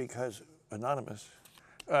up was because, anonymous,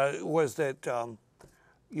 was that,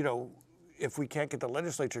 if we can't get the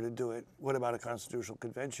legislature to do it, what about a constitutional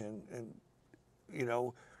convention?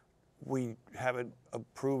 And, we haven't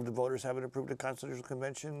approved, the voters haven't approved a constitutional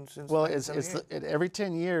convention since. Well, every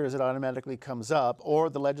 10 years it automatically comes up, or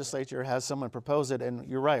the legislature has someone propose it, and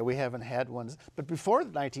you're right, we haven't had one. But before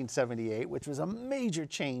 1978, which was a major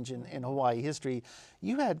change in Hawaii history,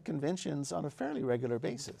 you had conventions on a fairly regular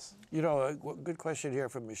basis. A good question here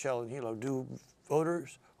from Michelle and Hilo. Do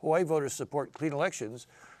Hawaii voters support clean elections?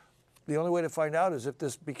 The only way to find out is if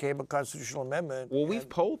this became a constitutional amendment. Well, we've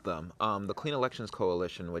polled them. The Clean Elections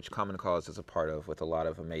Coalition, which Common Cause is a part of with a lot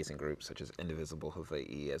of amazing groups such as Indivisible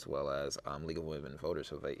Hawaii as well as League of Women Voters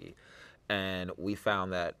Hawaii. And we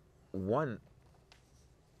found that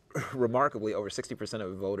remarkably, over 60%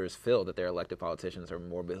 of voters feel that their elected politicians are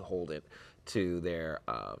more beholden to their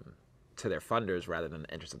funders rather than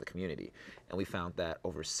the interests of the community. And we found that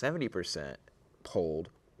over 70% polled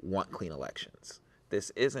want clean elections. This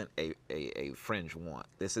isn't a fringe want.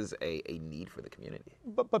 This is a need for the community.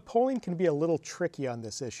 But polling can be a little tricky on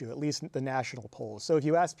this issue, at least the national polls. So if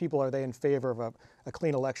you ask people, are they in favor of a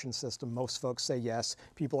clean election system, most folks say yes.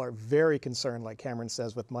 People are very concerned, like Cameron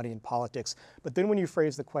says, with money in politics. But then when you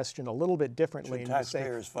phrase the question a little bit differently and you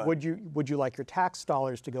say, would you like your tax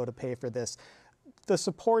dollars to go to pay for this? The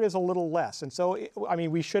support is a little less. And so, I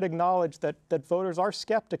mean, we should acknowledge that voters are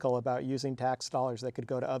skeptical about using tax dollars that could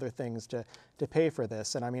go to other things to pay for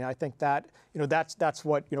this. And I mean, I think that, that's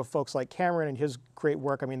what, folks like Cameron and his great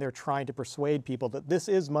work, I mean, they're trying to persuade people that this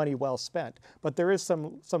is money well spent. But there is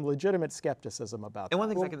some legitimate skepticism about that. And one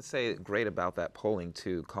thing I can say great about that polling,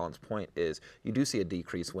 to Colin's point, is you do see a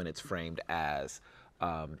decrease when it's framed as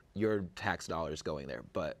your tax dollars going there.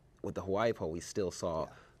 But with the Hawaii poll, we still saw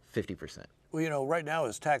 50%. Well, right now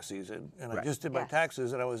is tax season, and I just did my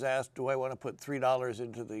taxes, and I was asked, do I want to put $3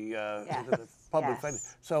 into the public fund?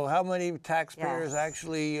 So how many taxpayers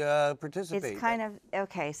actually participate? It's kind of,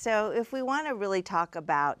 okay, so if we want to really talk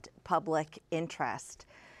about public interest,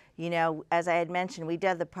 as I had mentioned, we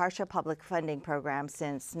did the partial public funding program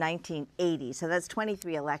since 1980, so that's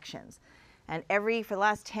 23 elections. And for the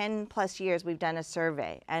last 10 plus years, we've done a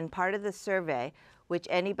survey, and part of the survey, which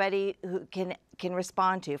anybody who can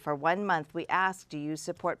respond to, for 1 month, we ask, do you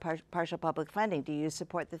support partial public funding? Do you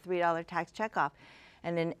support the $3 tax checkoff?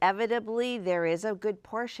 And inevitably, there is a good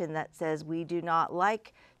portion that says we do not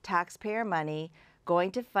like taxpayer money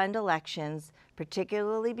going to fund elections,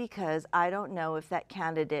 particularly because I don't know if that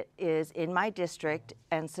candidate is in my district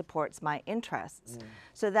and supports my interests.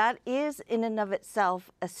 So that is in and of itself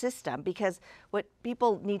a system, because what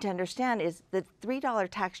people need to understand is the $3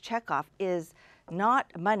 tax checkoff is not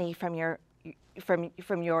money from your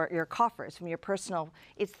coffers, from your personal.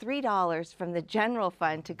 It's $3 from the general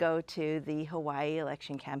fund to go to the Hawaii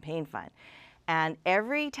Election Campaign Fund. And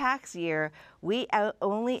every tax year, we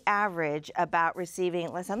only average about receiving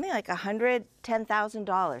something like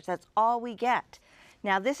 $110,000. That's all we get.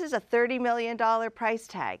 Now, this is a $30 million price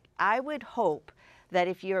tag. I would hope that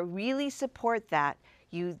if you really support that,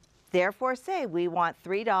 you therefore say we want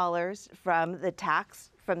 $3 from the tax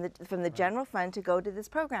from the general fund to go to this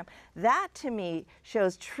program. That, to me,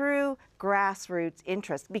 shows true grassroots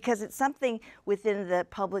interest, because it's something within the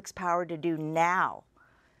public's power to do now.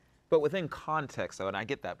 But within context, though, and I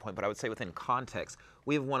get that point, but I would say within context,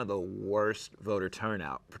 we have one of the worst voter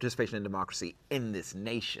turnout, participation in democracy in this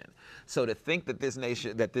nation. So to think that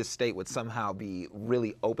this state would somehow be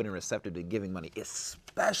really open and receptive to giving money,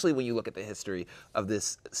 especially when you look at the history of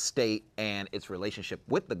this state and its relationship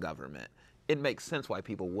with the government, it makes sense why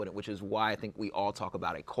people wouldn't, which is why I think we all talk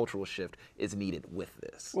about a cultural shift is needed with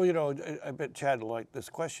this. Well, I bet Chad will like this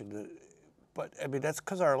question, but I mean, that's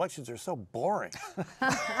because our elections are so boring.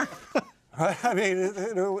 Right? I mean,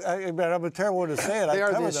 I'm a terrible one to say it. They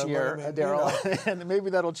are this year, Daryl, and maybe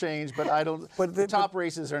that'll change, but I don't. But the top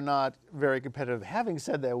races are not very competitive. Having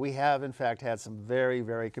said that, we have, in fact, had some very,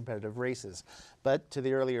 very competitive races. But to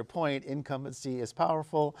the earlier point, incumbency is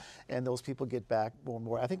powerful, and those people get back more and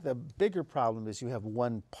more. I think the bigger problem is you have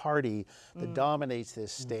one party that dominates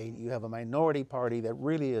this state. You have a minority party that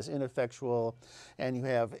really is ineffectual, and you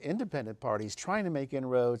have independent parties trying to make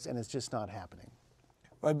inroads, and it's just not happening.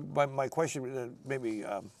 My question, maybe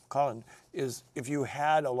Colin, is if you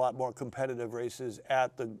had a lot more competitive races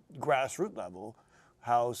at the grassroots level,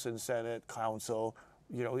 House and Senate, Council,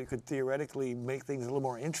 you could theoretically make things a little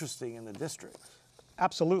more interesting in the district.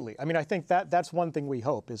 Absolutely. I mean, I think that's one thing we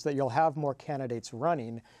hope, is that you'll have more candidates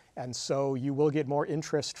running, and so you will get more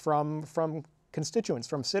interest from constituents,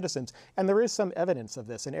 from citizens. And there is some evidence of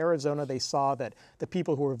this. In Arizona, they saw that the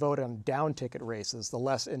people who were voting on down-ticket races, the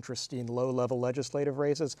less interesting low-level legislative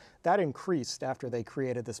races, that increased after they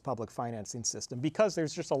created this public financing system, because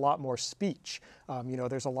there's just a lot more speech.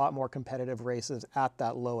 There's a lot more competitive races at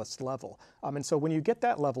that lowest level. And so when you get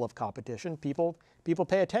that level of competition, people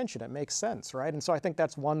pay attention. It makes sense, right? And so I think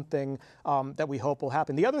that's one thing that we hope will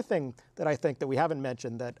happen. The other thing that I think that we haven't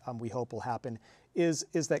mentioned that we hope will happen is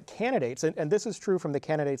that candidates, and this is true from the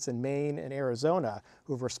candidates in Maine and Arizona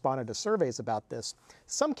who've responded to surveys about this,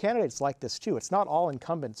 some candidates like this too. It's not all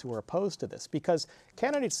incumbents who are opposed to this, because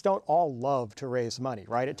candidates don't all love to raise money,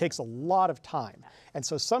 right? It takes a lot of time. And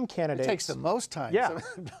so some candidates... It takes the most time. Yeah,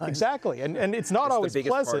 exactly. And it's not always the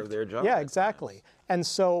biggest pleasant. Part of their job. Yeah, exactly. And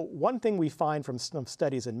so one thing we find from some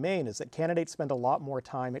studies in Maine is that candidates spend a lot more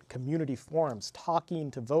time at community forums talking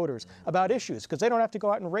to voters about issues because they don't have to go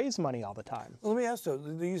out and raise money all the time. Well, let me ask you,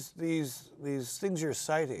 these things you're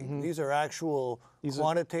citing, these are actual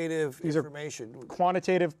quantitative information.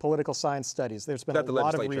 Quantitative political science studies. There's been That a the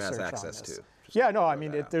lot of legislature research has access on this. to. Yeah, no, I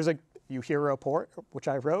mean, there's a You Hear report, which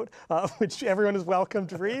I wrote, which everyone is welcome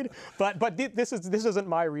to read. But this isn't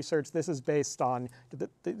my research. This is based on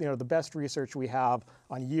the best research we have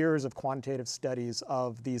on years of quantitative studies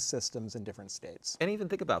of these systems in different states. And even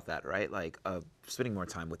think about that, right? Like spending more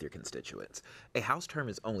time with your constituents. A House term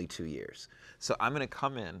is only 2 years. So I'm going to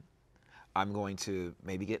come in, I'm going to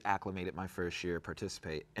maybe get acclimated my first year,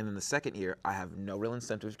 participate, and then the second year I have no real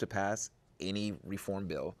incentive to pass any reform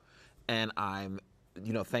bill, and I'm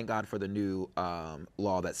thank God for the new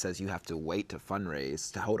law that says you have to wait to fundraise,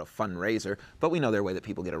 to hold a fundraiser, but we know there are ways that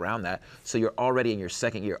people get around that. So you're already in your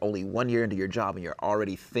second year, only 1 year into your job, and you're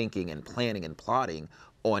already thinking and planning and plotting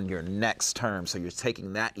on your next term. So you're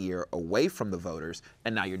taking that year away from the voters,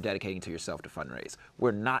 and now you're dedicating to yourself to fundraise.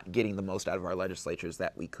 We're not getting the most out of our legislatures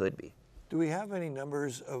that we could be. Do we have any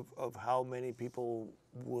numbers of how many people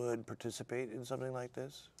would participate in something like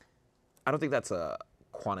this? I don't think that's a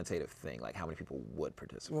quantitative thing, like how many people would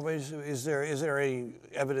participate. Well, is there any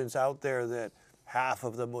evidence out there that half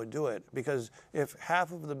of them would do it? Because if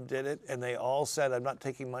half of them did it and they all said, I'm not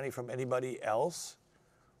taking money from anybody else,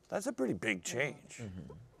 that's a pretty big change.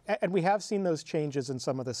 And we have seen those changes in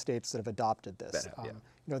some of the states that have adopted this.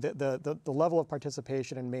 The level of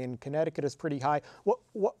participation in Maine and Connecticut is pretty high.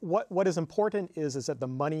 What is important is that the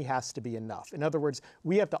money has to be enough. In other words,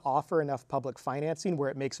 we have to offer enough public financing where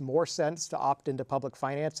it makes more sense to opt into public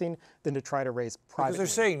financing than to try to raise private. Because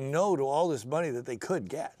they're saying no to all this money that they could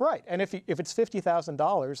get. Right, and if it's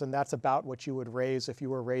 $50,000 and that's about what you would raise if you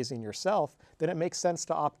were raising yourself, then it makes sense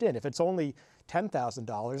to opt in. If it's only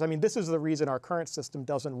 $10,000, I mean, this is the reason our current system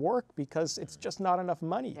doesn't work, because it's just not enough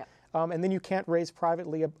money. Yeah. And then you can't raise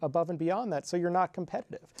privately above and beyond that, so you're not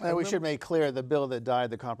competitive. And we should make clear the bill that died,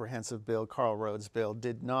 the comprehensive bill, Carl Rhodes' bill,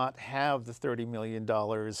 did not have the $30 million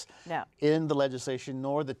in the legislation,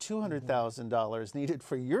 nor the $200,000 needed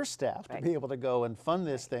for your staff to be able to go and fund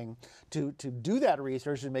this thing, to do that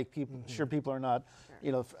research and make people sure people are not,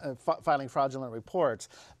 filing fraudulent reports.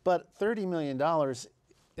 But $30 million,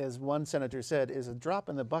 as one senator said, is a drop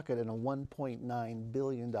in the bucket in a $1.9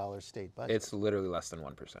 billion state budget. It's literally less than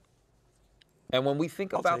 1%. And when we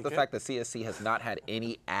think about the fact that CSC has not had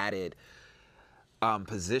any added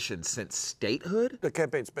position since statehood. The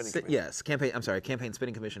Campaign Spending Commission. Yes, Campaign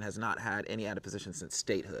Spending Commission has not had any added position since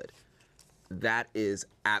statehood. That is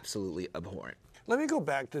absolutely abhorrent. Let me go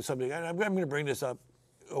back to something. I'm going to bring this up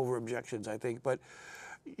over objections, I think. But,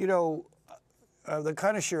 the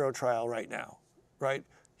Kaneshiro trial right now, right?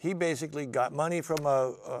 He basically got money from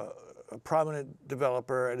a prominent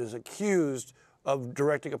developer and is accused of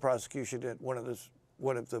directing a prosecution at one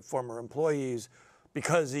of the former employees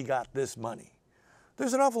because he got this money.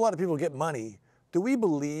 There's an awful lot of people who get money. Do we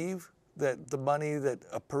believe that the money that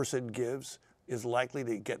a person gives is likely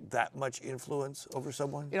to get that much influence over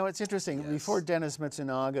someone? It's interesting. Yes. Before Dennis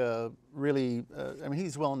Matsunaga really,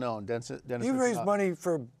 he's well known. Dennis You've raised money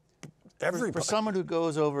for everybody. For someone who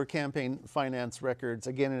goes over campaign finance records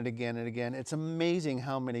again and again and again, it's amazing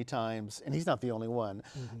how many times, and he's not the only one,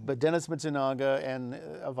 but Dennis Matsunaga and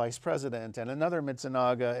a vice president and another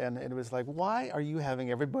Matsunaga, and it was like, why are you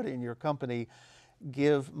having everybody in your company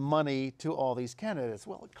give money to all these candidates?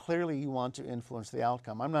 Well, clearly you want to influence the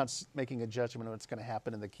outcome. I'm not making a judgment of what's going to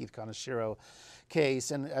happen in the Keith Kaneshiro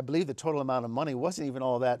case, and I believe the total amount of money wasn't even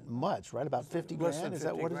all that much, right? About 50 grand, is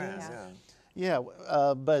that what it is? Yeah,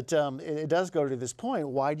 but it does go to this point.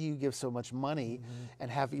 Why do you give so much money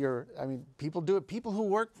and have people do it. People who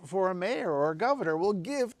work for a mayor or a governor will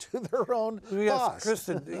give to their own boss.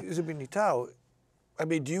 Kristen,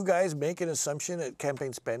 do you guys make an assumption at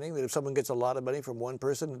campaign spending that if someone gets a lot of money from one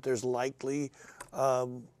person, that there's likely,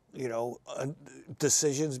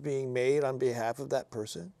 decisions being made on behalf of that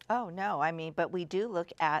person? Oh, no. But we do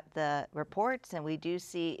look at the reports and we do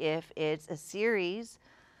see if it's a series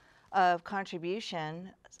of contribution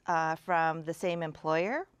from the same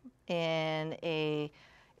employer in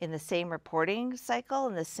the same reporting cycle,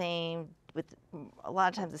 with a lot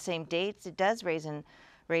of times the same dates. It does raise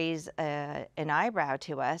an eyebrow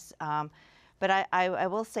to us. But I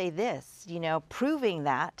will say this, proving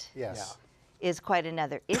that is quite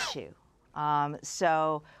another issue.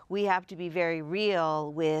 So we have to be very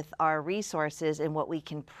real with our resources and what we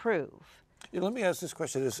can prove. Let me ask this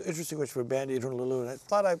question. It's an interesting question for Bandy and Lulu. And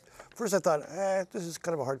first I thought, this is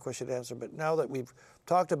kind of a hard question to answer. But now that we've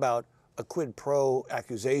talked about a quid pro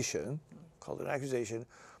accusation, called an accusation.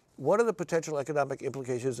 What are the potential economic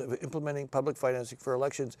implications of implementing public financing for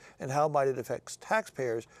elections, and how might it affect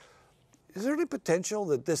taxpayers? Is there any potential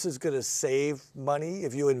that this is going to save money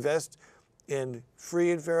if you invest in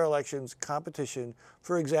free and fair elections, competition?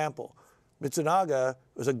 For example, Mitsunaga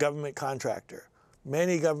was a government contractor.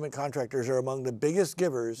 Many government contractors are among the biggest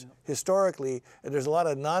givers historically, and there's a lot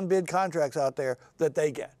of non-bid contracts out there that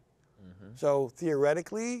they get. So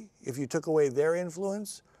theoretically, if you took away their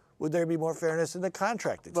influence, would there be more fairness in the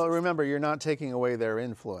contract? Well, remember, you're not taking away their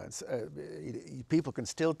influence. People can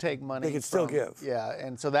still take money. They can still give. Yeah,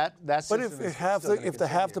 and so that's. But if half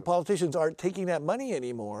the politicians aren't taking that money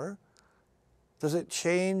anymore, does it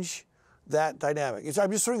change that dynamic?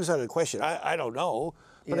 I'm just throwing this out as a question. I don't know,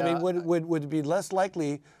 but I mean, would it be less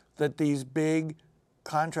likely that these big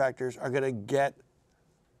contractors are going to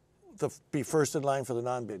be first in line for the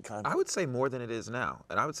non-bid contract? I would say more than it is now,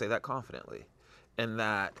 and I would say that confidently, and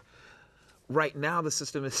that. Right now, the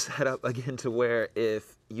system is set up again to where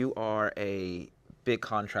if you are a big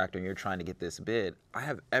contractor and you're trying to get this bid, I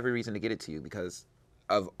have every reason to get it to you because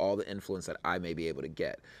of all the influence that I may be able to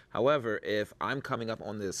get. However, if I'm coming up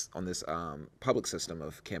on this public system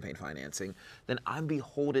of campaign financing, then I'm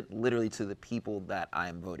beholden literally to the people that I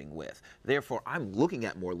am voting with. Therefore, I'm looking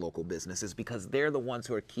at more local businesses because they're the ones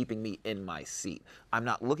who are keeping me in my seat. I'm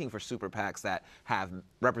not looking for super PACs that have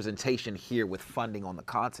representation here with funding on the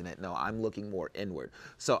continent. No, I'm looking more inward.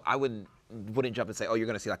 So I wouldn't jump and say, oh, you're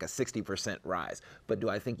going to see like a 60% rise. But do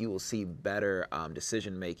I think you will see better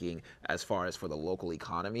decision making as far as for the local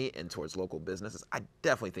economy and towards local businesses? I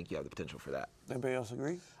definitely think you have the potential for that. Anybody else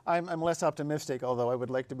agree? I'm less optimistic, although I would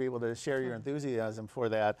like to be able to share your enthusiasm for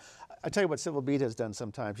that. I tell you what Civil Beat has done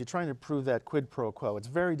sometimes. You're trying to prove that quid pro quo. It's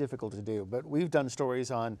very difficult to do, but we've done stories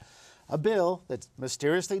on a bill that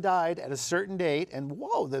mysteriously died at a certain date, and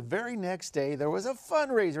whoa, the very next day there was a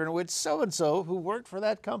fundraiser in which so-and-so who worked for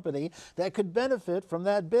that company that could benefit from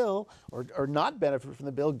that bill or not benefit from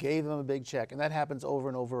the bill gave them a big check, and that happens over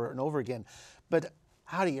and over and over again. But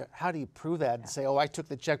how do you prove that and say, oh, I took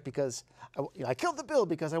the check because I killed the bill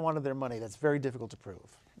because I wanted their money? That's very difficult to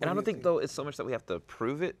prove. And I don't think, though, it's so much that we have to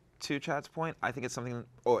prove it. To Chad's point, I think it's something,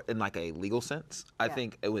 or in like a legal sense, I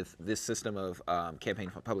think with this system of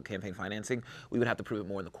public campaign financing, we would have to prove it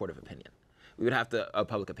more in the court of opinion. We would have to,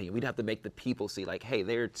 public opinion, we'd have to make the people see like, hey,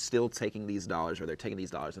 they're still taking these dollars or they're taking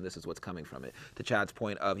these dollars and this is what's coming from it. To Chad's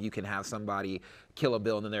point of you can have somebody kill a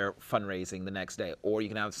bill and then they're fundraising the next day, or you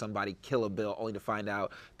can have somebody kill a bill only to find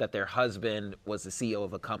out that their husband was the CEO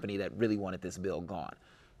of a company that really wanted this bill gone.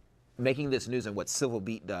 Making this news and what Civil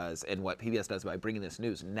Beat does and what PBS does by bringing this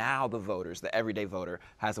news, now the voters, the everyday voter,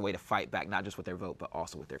 has a way to fight back, not just with their vote, but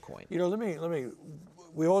also with their coin. You know,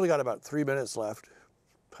 we've only got about 3 minutes left.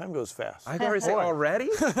 Time goes fast. I already say already?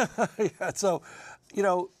 Yeah, so, you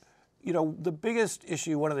know, the biggest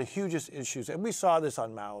issue, one of the hugest issues, and we saw this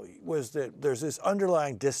on Maui, was that there's this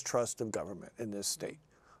underlying distrust of government in this state,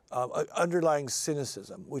 underlying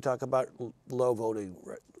cynicism. We talk about low voting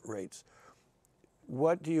rates.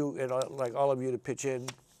 What do you, and I'd like all of you to pitch in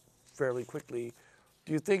fairly quickly,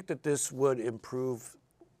 do you think that this would improve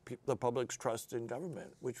the public's trust in government,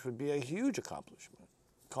 which would be a huge accomplishment?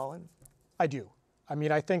 Colin? I do. I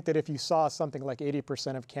mean, I think that if you saw something like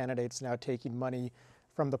 80% of candidates now taking money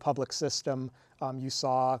from the public system, you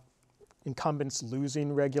saw incumbents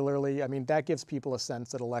losing regularly. I mean, that gives people a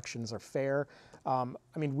sense that elections are fair. I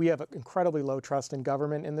mean, we have incredibly low trust in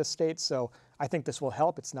government in this state, so I think this will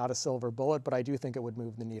help. It's not a silver bullet, but I do think it would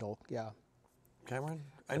move the needle, yeah. Cameron?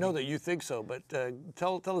 I know that you think so, but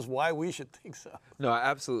tell us why we should think so. No, I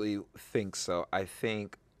absolutely think so. I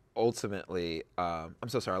think ultimately, I'm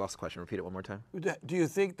so sorry, I lost the question. Repeat it one more time. Do you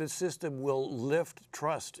think the system will lift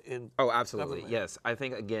trust in absolutely, government? Yes. I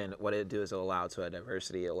think, again, what it do is it'll allow to a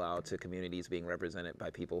diversity, allow to communities being represented by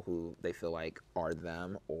people who they feel like are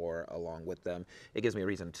them or along with them. It gives me a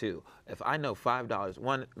reason, too. If I know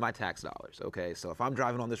 $5, my tax dollars, okay? So if I'm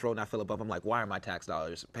driving on this road and I feel a bump, I'm like, why are my tax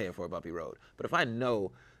dollars paying for a bumpy road? But if I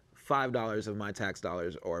know $5 of my tax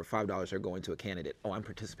dollars or $5 are going to a candidate, oh, I'm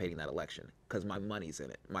participating in that election because my money's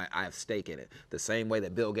in it. I have stake in it. The same way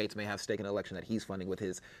that Bill Gates may have stake in an election that he's funding with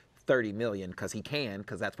his $30 million because he can,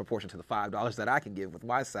 because that's proportional to the $5 that I can give with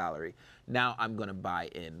my salary. Now I'm going to buy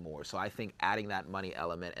in more. So I think adding that money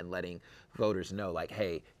element and letting voters know, like,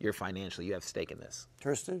 hey, you're financially, you have stake in this.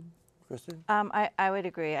 Kristen? I would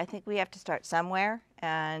agree. I think we have to start somewhere,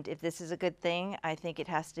 and if this is a good thing, I think it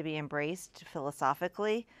has to be embraced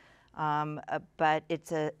philosophically. But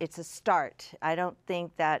it's a start. I don't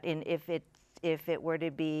think that if it were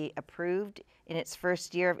to be approved in its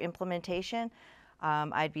first year of implementation,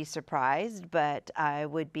 I'd be surprised, but I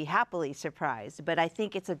would be happily surprised. But I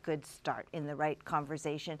think it's a good start in the right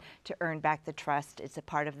conversation to earn back the trust. It's a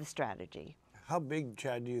part of the strategy. How big,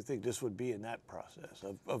 Chad, do you think this would be in that process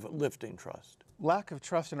of lifting trust? Lack of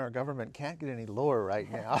trust in our government can't get any lower right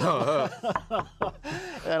now.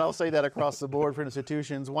 And I'll say that across the board for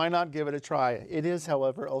institutions. Why not give it a try? It is,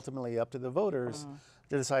 however, ultimately up to the voters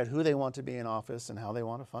to decide who they want to be in office and how they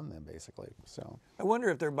want to fund them, basically. So I wonder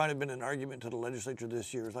if there might have been an argument to the legislature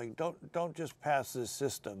this year. It's like, don't just pass this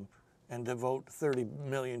system and devote $30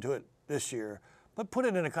 million to it this year, but put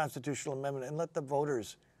it in a constitutional amendment and let the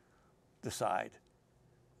voters decide.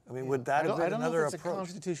 I mean, would that have been another approach? I don't know if it's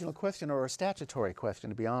a constitutional question or a statutory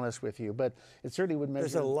question, to be honest with you, but it certainly would measure.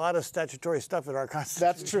 There's a lot of statutory stuff in our Constitution.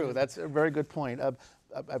 That's true. That's a very good point.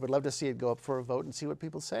 I would love to see it go up for a vote and see what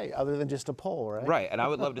people say, other than just a poll, right? Right, and I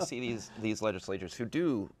would love to see these legislators who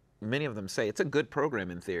do, many of them say it's a good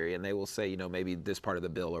program in theory, and they will say, you know, maybe this part of the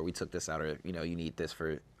bill, or we took this out, or, you know, you need this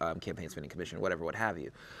for campaign spending commission, whatever, what have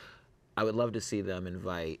you. I would love to see them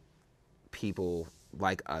invite people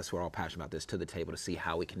like us who are all passionate about this to the table to see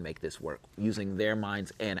how we can make this work using their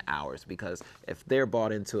minds and ours, because if they're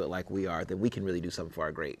bought into it like we are, then we can really do something for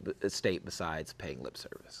our great state besides paying lip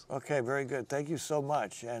service. Okay, very good. Thank you so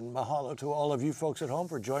much. And mahalo to all of you folks at home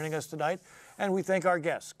for joining us tonight. And we thank our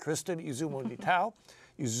guests, Kristen Izumi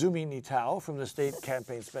Nitao from the State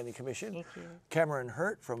Campaign Spending Commission, Thank you. Cameron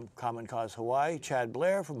Hurt from Common Cause Hawaii, Chad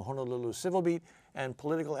Blair from Honolulu Civil Beat, and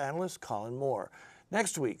political analyst Colin Moore.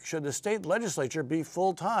 Next week, should the state legislature be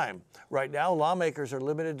full-time? Right now, lawmakers are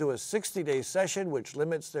limited to a 60-day session, which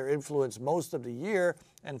limits their influence most of the year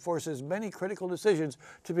and forces many critical decisions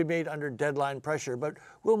to be made under deadline pressure. But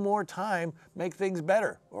will more time make things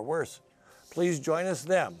better or worse? Please join us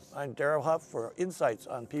then. I'm Daryl Huff for Insights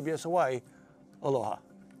on PBS Hawaii. Aloha.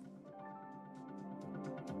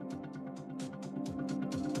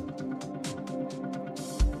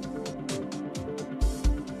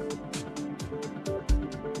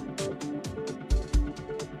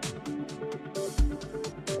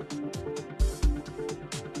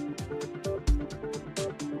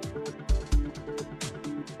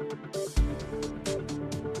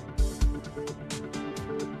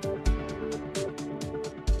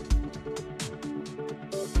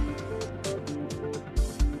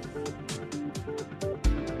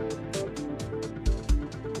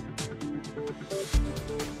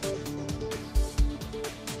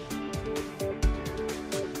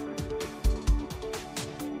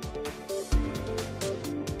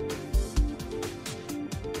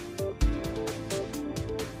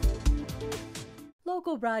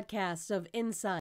 Local broadcasts of Insight